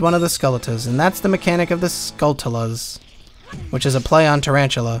killed one of the Skeletolas, and that's the mechanic of the Skullkid, which is a play on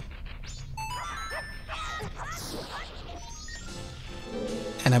Tarantula.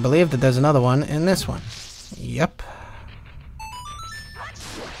 And I believe that there's another one in this one. Yep.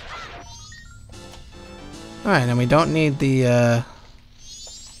 Alright, and we don't need the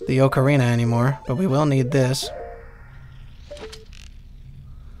ocarina anymore, but we will need this.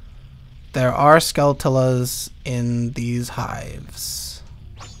 There are Skeletolas in these hives.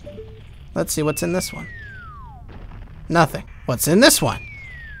 Let's see what's in this one. Nothing. What's in this one?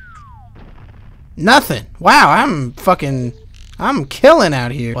 Nothing. Wow, I'm killing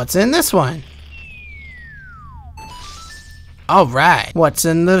out here. What's in this one? Alright. What's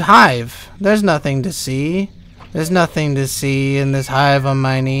in the hive? There's nothing to see. There's nothing to see in this hive on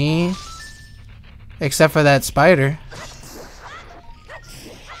my knee. Except for that spider.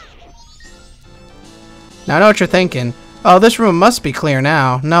 Now I know what you're thinking. Oh, this room must be clear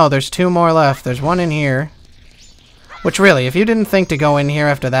now. No, there's two more left. There's one in here. Which really, if you didn't think to go in here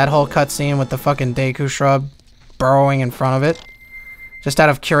after that whole cutscene with the fucking Deku shrub burrowing in front of it, just out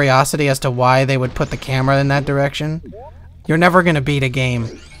of curiosity as to why they would put the camera in that direction, you're never gonna beat a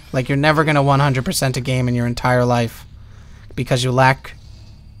game. Like, you're never gonna 100% a game in your entire life. Because you lack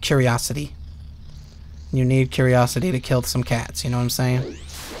curiosity. You need curiosity to kill some cats, you know what I'm saying?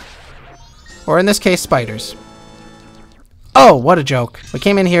 Or in this case, spiders. Oh, what a joke. We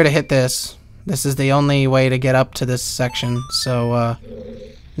came in here to hit this. This is the only way to get up to this section, so,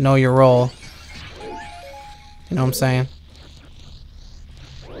 know your role. You know what I'm saying?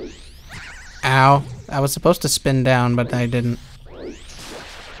 Ow. I was supposed to spin down, but I didn't.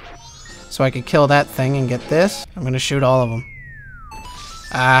 So I could kill that thing and get this. I'm gonna shoot all of them.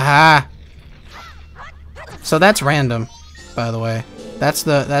 Aha! So that's random, by the way. That's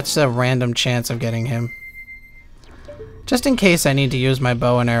a random chance of getting him. Just in case I need to use my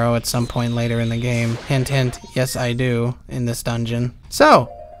bow and arrow at some point later in the game. Hint, hint. Yes, I do, in this dungeon. So,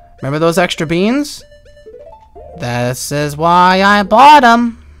 remember those extra beans? This is why I bought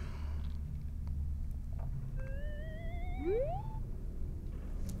them.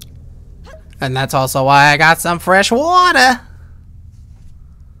 And that's also why I got some fresh water.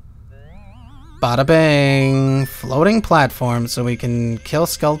 Bada bang. Floating platform so we can kill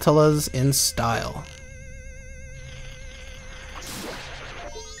Skeletolas in style.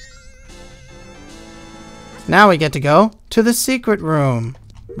 Now we get to go to the secret room.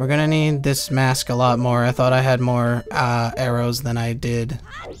 We're gonna need this mask a lot more. I thought I had more arrows than I did.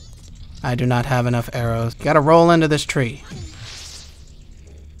 I do not have enough arrows. Gotta roll into this tree.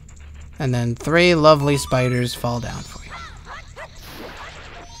 And then 3 lovely spiders fall down for you.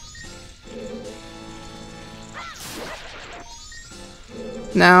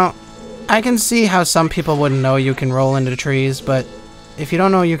 Now, I can see how some people wouldn't know you can roll into trees, but if you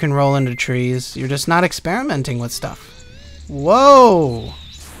don't know you can roll into trees, you're just not experimenting with stuff. Whoa!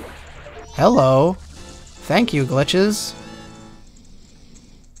 Hello. Thank you, glitches.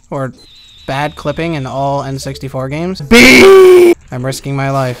 Or bad clipping in all N64 games. B! I'm risking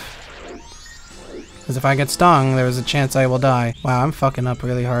my life. Because if I get stung, there's a chance I will die. Wow, I'm fucking up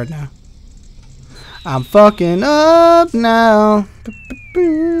really hard now. I'm fucking up now.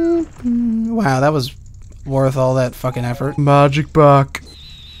 Wow, that was worth all that fucking effort. Magic back.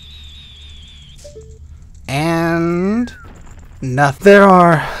 And nothing. There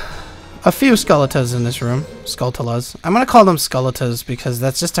are a few Skulletas in this room. Skulltulas. I'm gonna call them Skulletas because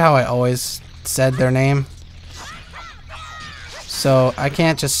that's just how I always said their name. So I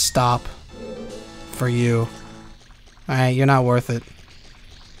can't just stop for you. Alright, you're not worth it.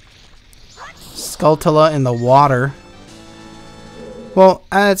 Skulltula in the water. Well,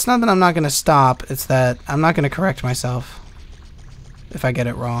 it's not that I'm not gonna stop, it's that I'm not gonna correct myself if I get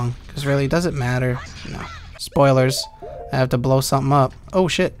it wrong. Because really, does it matter? No. Spoilers. I have to blow something up. Oh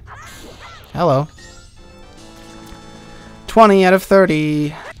shit. Hello. 20 out of 30.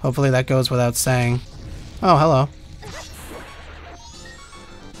 Hopefully that goes without saying. Oh, hello.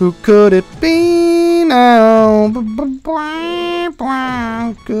 Who could it be now?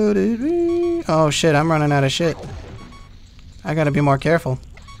 Could it be? Oh shit, I'm running out of shit. I gotta be more careful.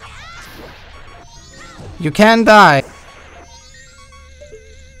 You can die.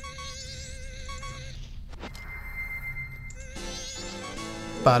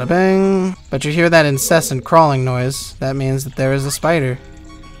 Bada bang. But you hear that incessant crawling noise. That means that there is a spider.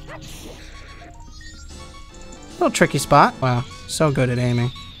 Little tricky spot. Wow, so good at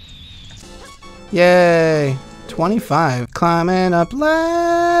aiming. Yay. 25. Climbing up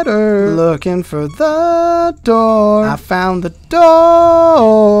ladder. Looking for the door. I found the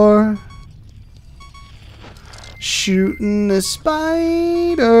door. Shooting the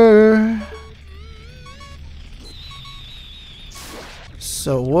spider.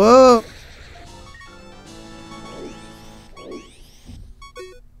 So, whoa.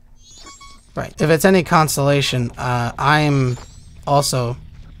 Right. If it's any consolation, I'm also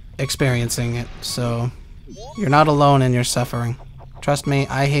experiencing it, so you're not alone in your suffering. Trust me,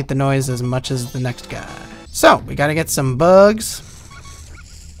 I hate the noise as much as the next guy. So, we gotta get some bugs.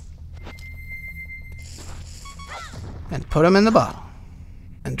 And put them in the bottle.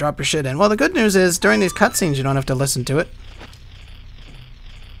 And drop your shit in. Well, the good news is, during these cutscenes, you don't have to listen to it.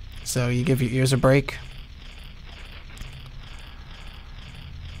 So you give your ears a break.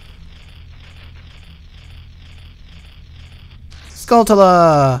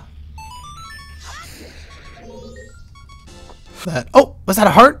 Skulltula! That. Oh, was that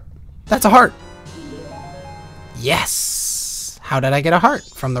a heart? That's a heart. Yes! How did I get a heart?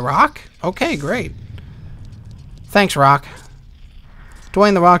 From the rock? Okay, great. Thanks, Rock.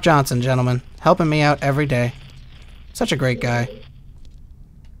 Dwayne "The Rock" Johnson, gentlemen. Helping me out every day. Such a great guy.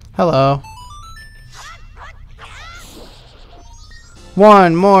 Hello.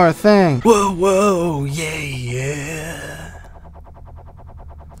 One more thing. Whoa, whoa, yeah, yeah.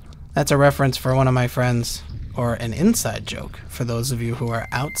 That's a reference for one of my friends, or an inside joke for those of you who are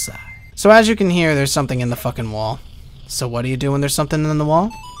outside. So as you can hear, there's something in the fucking wall. So what do you do when there's something in the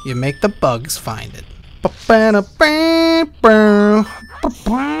wall? You make the bugs find it.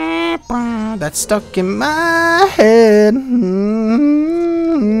 That's stuck in my head.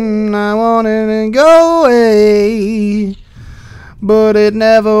 I wanted to go away, but it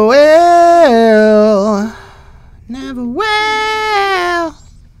never will. Never will.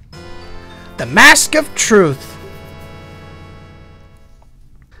 The Mask of Truth.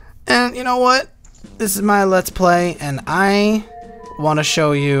 And you know what? This is my Let's Play, and I want to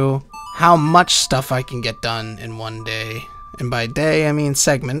show you how much stuff I can get done in one day. And by day, I mean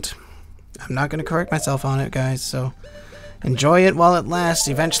segment. I'm not going to correct myself on it, guys, so enjoy it while it lasts.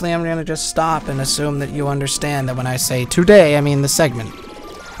 Eventually, I'm going to just stop and assume that you understand that when I say today, I mean the segment.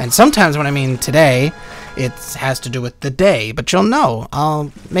 And sometimes when I mean today, it has to do with the day, but you'll know.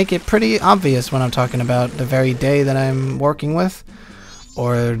 I'll make it pretty obvious when I'm talking about the very day that I'm working with,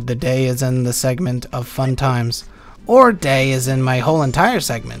 or the day is in the segment of fun times, or day is in my whole entire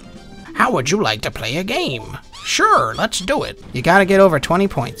segment. How would you like to play a game? Sure, let's do it. You gotta get over 20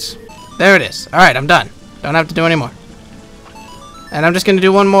 points. There it is. Alright, I'm done. Don't have to do any more. And I'm just gonna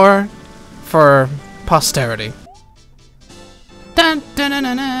do one more for posterity. Dun, dun, dun,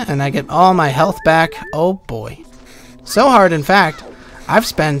 dun, dun. And I get all my health back. Oh boy. So hard, in fact, I've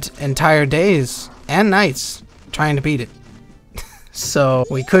spent entire days and nights trying to beat it. So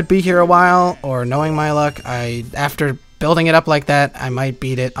we could be here a while, or knowing my luck, after building it up like that, I might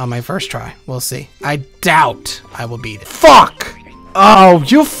beat it on my first try. We'll see. I doubt I will beat it. Fuck! Oh,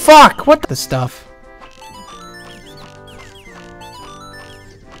 you fuck! What the stuff?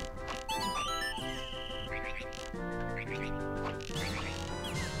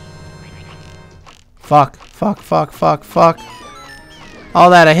 Fuck, fuck, fuck, fuck, fuck. All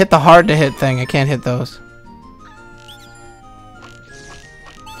that, I hit the hard to hit thing. I can't hit those.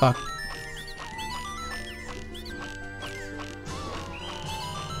 Fuck.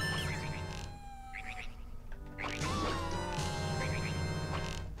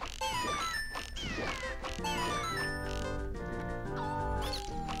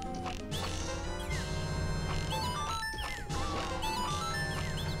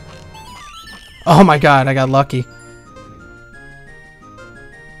 Oh my god, I got lucky.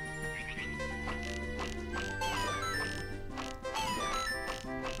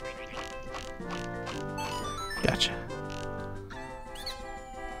 Gotcha.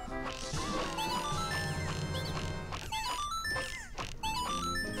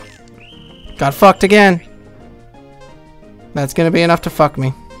 Got fucked again. That's gonna be enough to fuck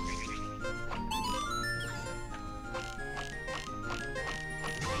me.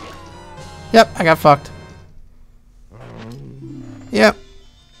 Yep, I got fucked. Yep,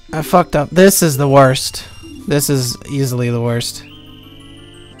 I fucked up. This is the worst. This is easily the worst.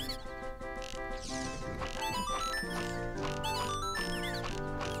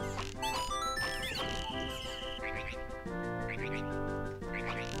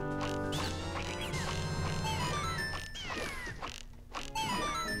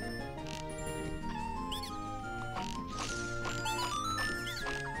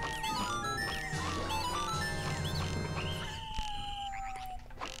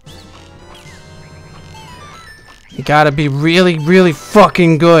 You gotta be really, really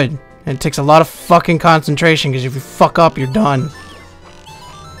fucking good. And it takes a lot of fucking concentration, because if you fuck up, you're done.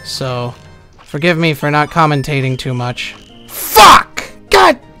 So, forgive me for not commentating too much. Fuck!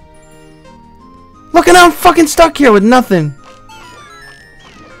 God! Look at how I'm fucking stuck here with nothing.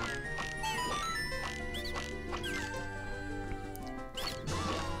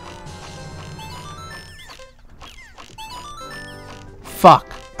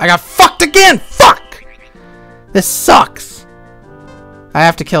 Fuck. I got fucked again! Fuck! This sucks! I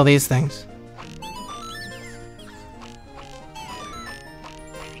have to kill these things.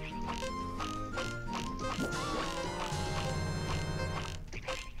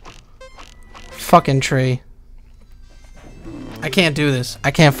 Fucking tree. I can't do this.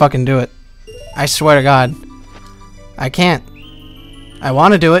 I can't fucking do it. I swear to God. I can't. I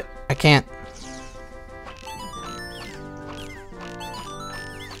want to do it. I can't.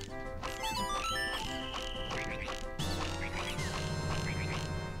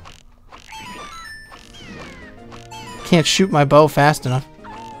 Can't shoot my bow fast enough.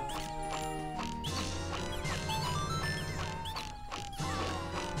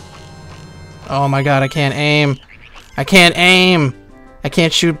 Oh my god, I can't aim. I can't aim. I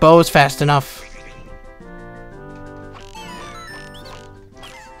can't shoot bows fast enough.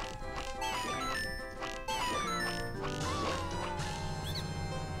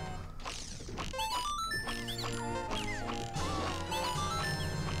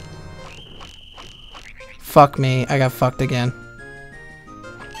 Fuck me, I got fucked again.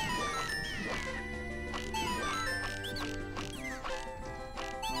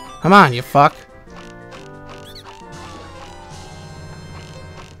 Come on, you fuck.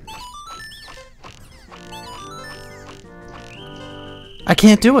 I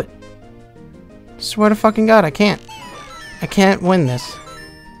can't do it. Swear to fucking God, I can't. I can't win this.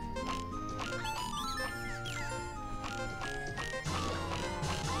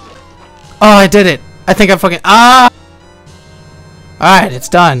 Oh, I did it. I think I fucking... Ah! Alright, it's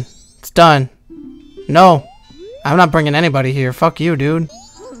done. It's done. No. I'm not bringing anybody here. Fuck you, dude.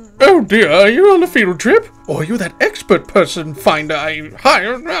 Oh dear, are you on a field trip? Or are you that expert person finder I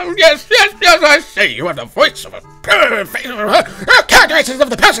hired? Oh, yes, I say. You have the voice of a... characteristics of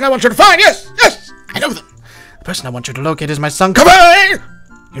the person I want you to find. Yes, I know them. The person I want you to locate is my son, Koume!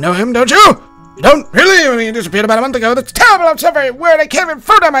 You know him, don't you? You don't? Really? I mean, he disappeared about a month ago. That's terrible. I'm so very worried. I can't even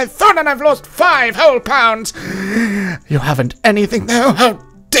food on my throat and I've lost 5 whole pounds. You haven't anything, though? Oh,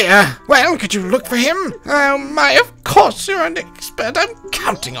 dear. Well, could you look for him? Oh, my, of course you're an expert. I'm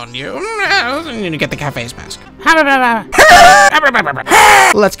counting on you. You get the cafe's mask.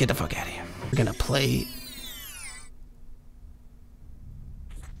 Let's get the fuck out of here. We're gonna play...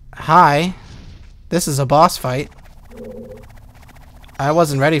 Hi. This is a boss fight. I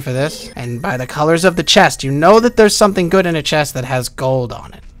wasn't ready for this. And by the colors of the chest, you know that there's something good in a chest that has gold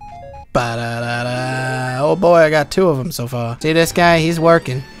on it. Ba-da-da-da. Oh boy, I got 2 of them so far. See this guy? He's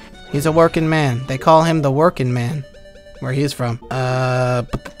working. He's a working man. They call him the working man. Where he's from.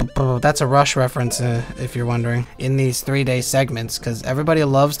 That's a Rush reference, if you're wondering. In these 3-day segments, because everybody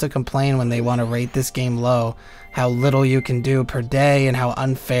loves to complain when they want to rate this game low. How little you can do per day and how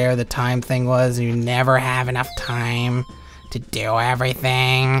unfair the time thing was. And you never have enough time to do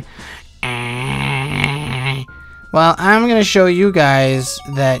everything. Well, I'm gonna show you guys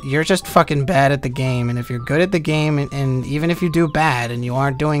that you're just fucking bad at the game, and if you're good at the game, and even if you do bad and you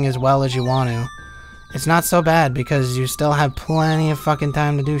aren't doing as well as you want to, it's not so bad because you still have plenty of fucking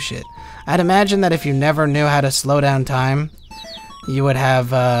time to do shit. I'd imagine that if you never knew how to slow down time, you would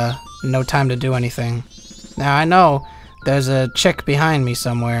have no time to do anything. Now I know there's a chick behind me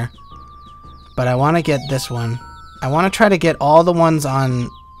somewhere, but I want to get this one. I want to try to get all the ones on...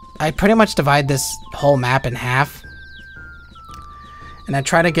 I pretty much divide this whole map in half. And I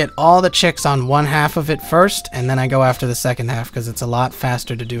try to get all the chicks on one half of it first, and then I go after the second half, because it's a lot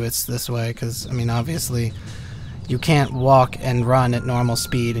faster to do it this way, because, I mean, obviously, you can't walk and run at normal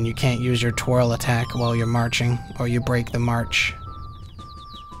speed, and you can't use your twirl attack while you're marching, or you break the march.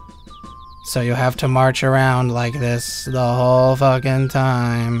 So you have to march around like this the whole fucking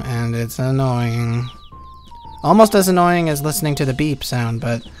time, and it's annoying. Almost as annoying as listening to the beep sound,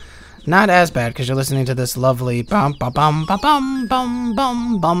 but not as bad, because you're listening to this lovely bum bum bum bum bum bum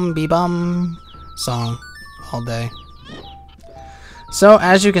bum bum be bum song all day. So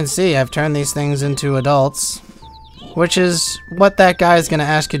as you can see, I've turned these things into adults, which is what that guy's gonna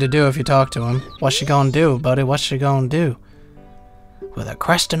ask you to do if you talk to him. What you gonna do, buddy? What you gonna do? With a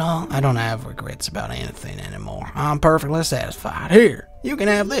crest and all, I don't have regrets about anything anymore. I'm perfectly satisfied. Here, you can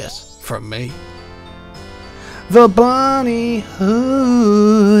have this from me. The bunny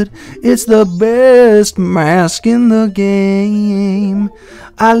hood, it's the best mask in the game.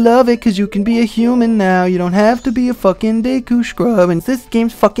 I love it because you can be a human now. You don't have to be a fucking Deku scrub, and this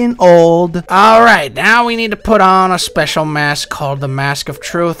game's fucking old. Alright, now we need to put on a special mask called the Mask of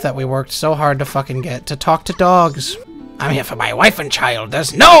Truth that we worked so hard to fucking get to talk to dogs. I'm here for my wife and child.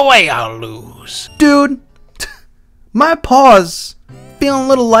 There's no way I'll lose. Dude, my paws feeling a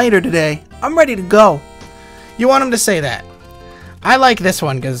little lighter today. I'm ready to go. You want him to say that. I like this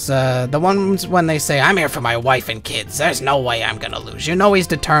one because the ones when they say, I'm here for my wife and kids, there's no way I'm gonna lose. You know he's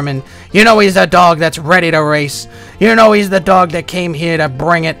determined. You know he's a dog that's ready to race. You know he's the dog that came here to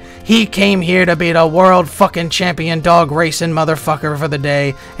bring it. He came here to be the world fucking champion dog racing motherfucker for the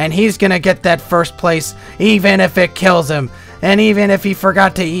day. And he's gonna get that first place even if it kills him. And even if he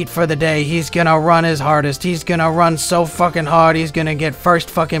forgot to eat for the day, he's gonna run his hardest. He's gonna run so fucking hard, he's gonna get first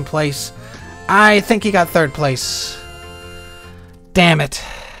fucking place. I think he got third place. Damn it.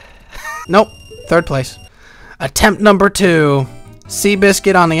 Nope, third place. Attempt number 2.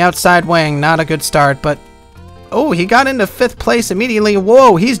 Seabiscuit on the outside wing. Not a good start, but... Oh, he got into 5th place immediately.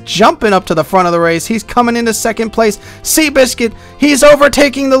 Whoa, he's jumping up to the front of the race. He's coming into 2nd place. Seabiscuit, he's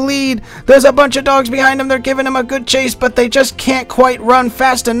overtaking the lead. There's a bunch of dogs behind him. They're giving him a good chase, but they just can't quite run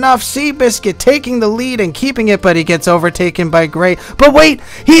fast enough. Seabiscuit taking the lead and keeping it, but he gets overtaken by Gray. But wait,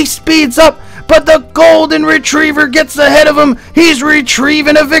 he speeds up, but the Golden Retriever gets ahead of him. He's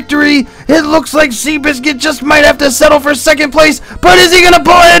retrieving a victory. It looks like Seabiscuit just might have to settle for 2nd place, but is he gonna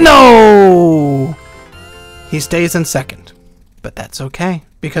pull it? No! He stays in 2nd, but that's okay,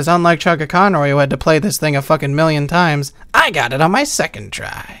 because unlike Chugga Conroy, who had to play this thing a fucking million times, I got it on my 2nd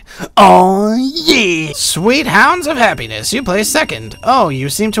try. Oh yeah! Sweet hounds of happiness, you play 2nd. Oh, you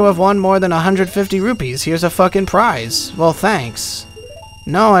seem to have won more than 150 rupees. Here's a fucking prize. Well, thanks.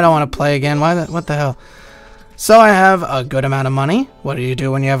 No, I don't want to play again. What the hell? So I have a good amount of money. What do you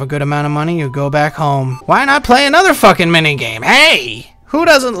do when you have a good amount of money? You go back home. Why not play another fucking minigame? Hey! Who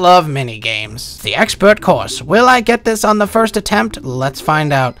doesn't love mini-games? The expert course. Will I get this on the first attempt? Let's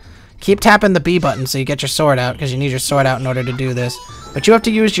find out. Keep tapping the B button so you get your sword out, because you need your sword out in order to do this. But you have to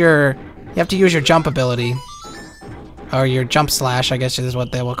use your jump ability. Or your jump slash, I guess is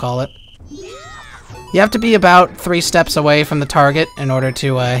what they will call it. You have to be about 3 steps away from the target in order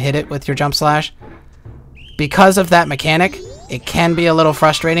to hit it with your jump slash. Because of that mechanic, it can be a little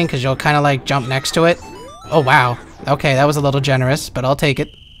frustrating because you'll kind of like jump next to it. Oh, wow. Okay, that was a little generous, but I'll take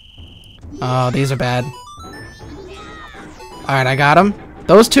it. Oh, these are bad. Alright, I got them.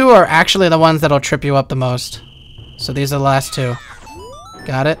 Those 2 are actually the ones that'll trip you up the most. So these are the last 2.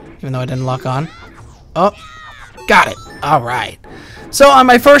 Got it, even though I didn't lock on. Oh, got it. Alright. So on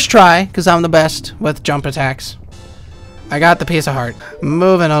my first try, because I'm the best with jump attacks, I got the piece of heart.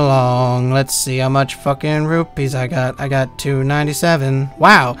 Moving along. Let's see how much fucking rupees I got. I got 297.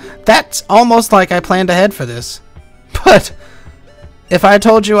 Wow, that's almost like I planned ahead for this. But if I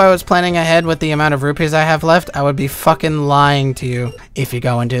told you I was planning ahead with the amount of rupees I have left, I would be fucking lying to you. If you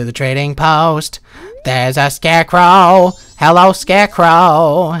go into the trading post, there's a scarecrow. Hello,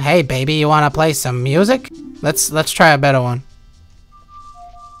 scarecrow. Hey, baby, you want to play some music? Let's try a better one.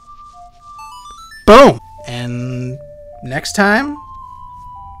 Boom. And next time,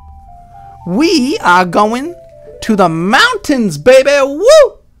 we are going to the mountains, baby.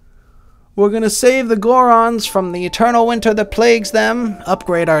 Woo! We're gonna save the Gorons from the eternal winter that plagues them,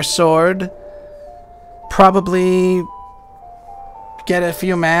 upgrade our sword, probably get a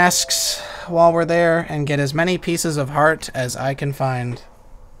few masks while we're there, and get as many pieces of heart as I can find.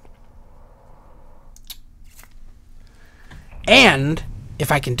 And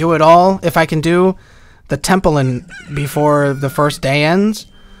if I can do it all, if I can do the temple before the first day ends,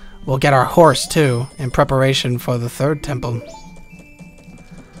 we'll get our horse too, in preparation for the third temple.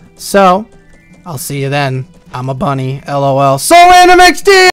 So, I'll see you then. I'm a bunny, LOL. So random XD!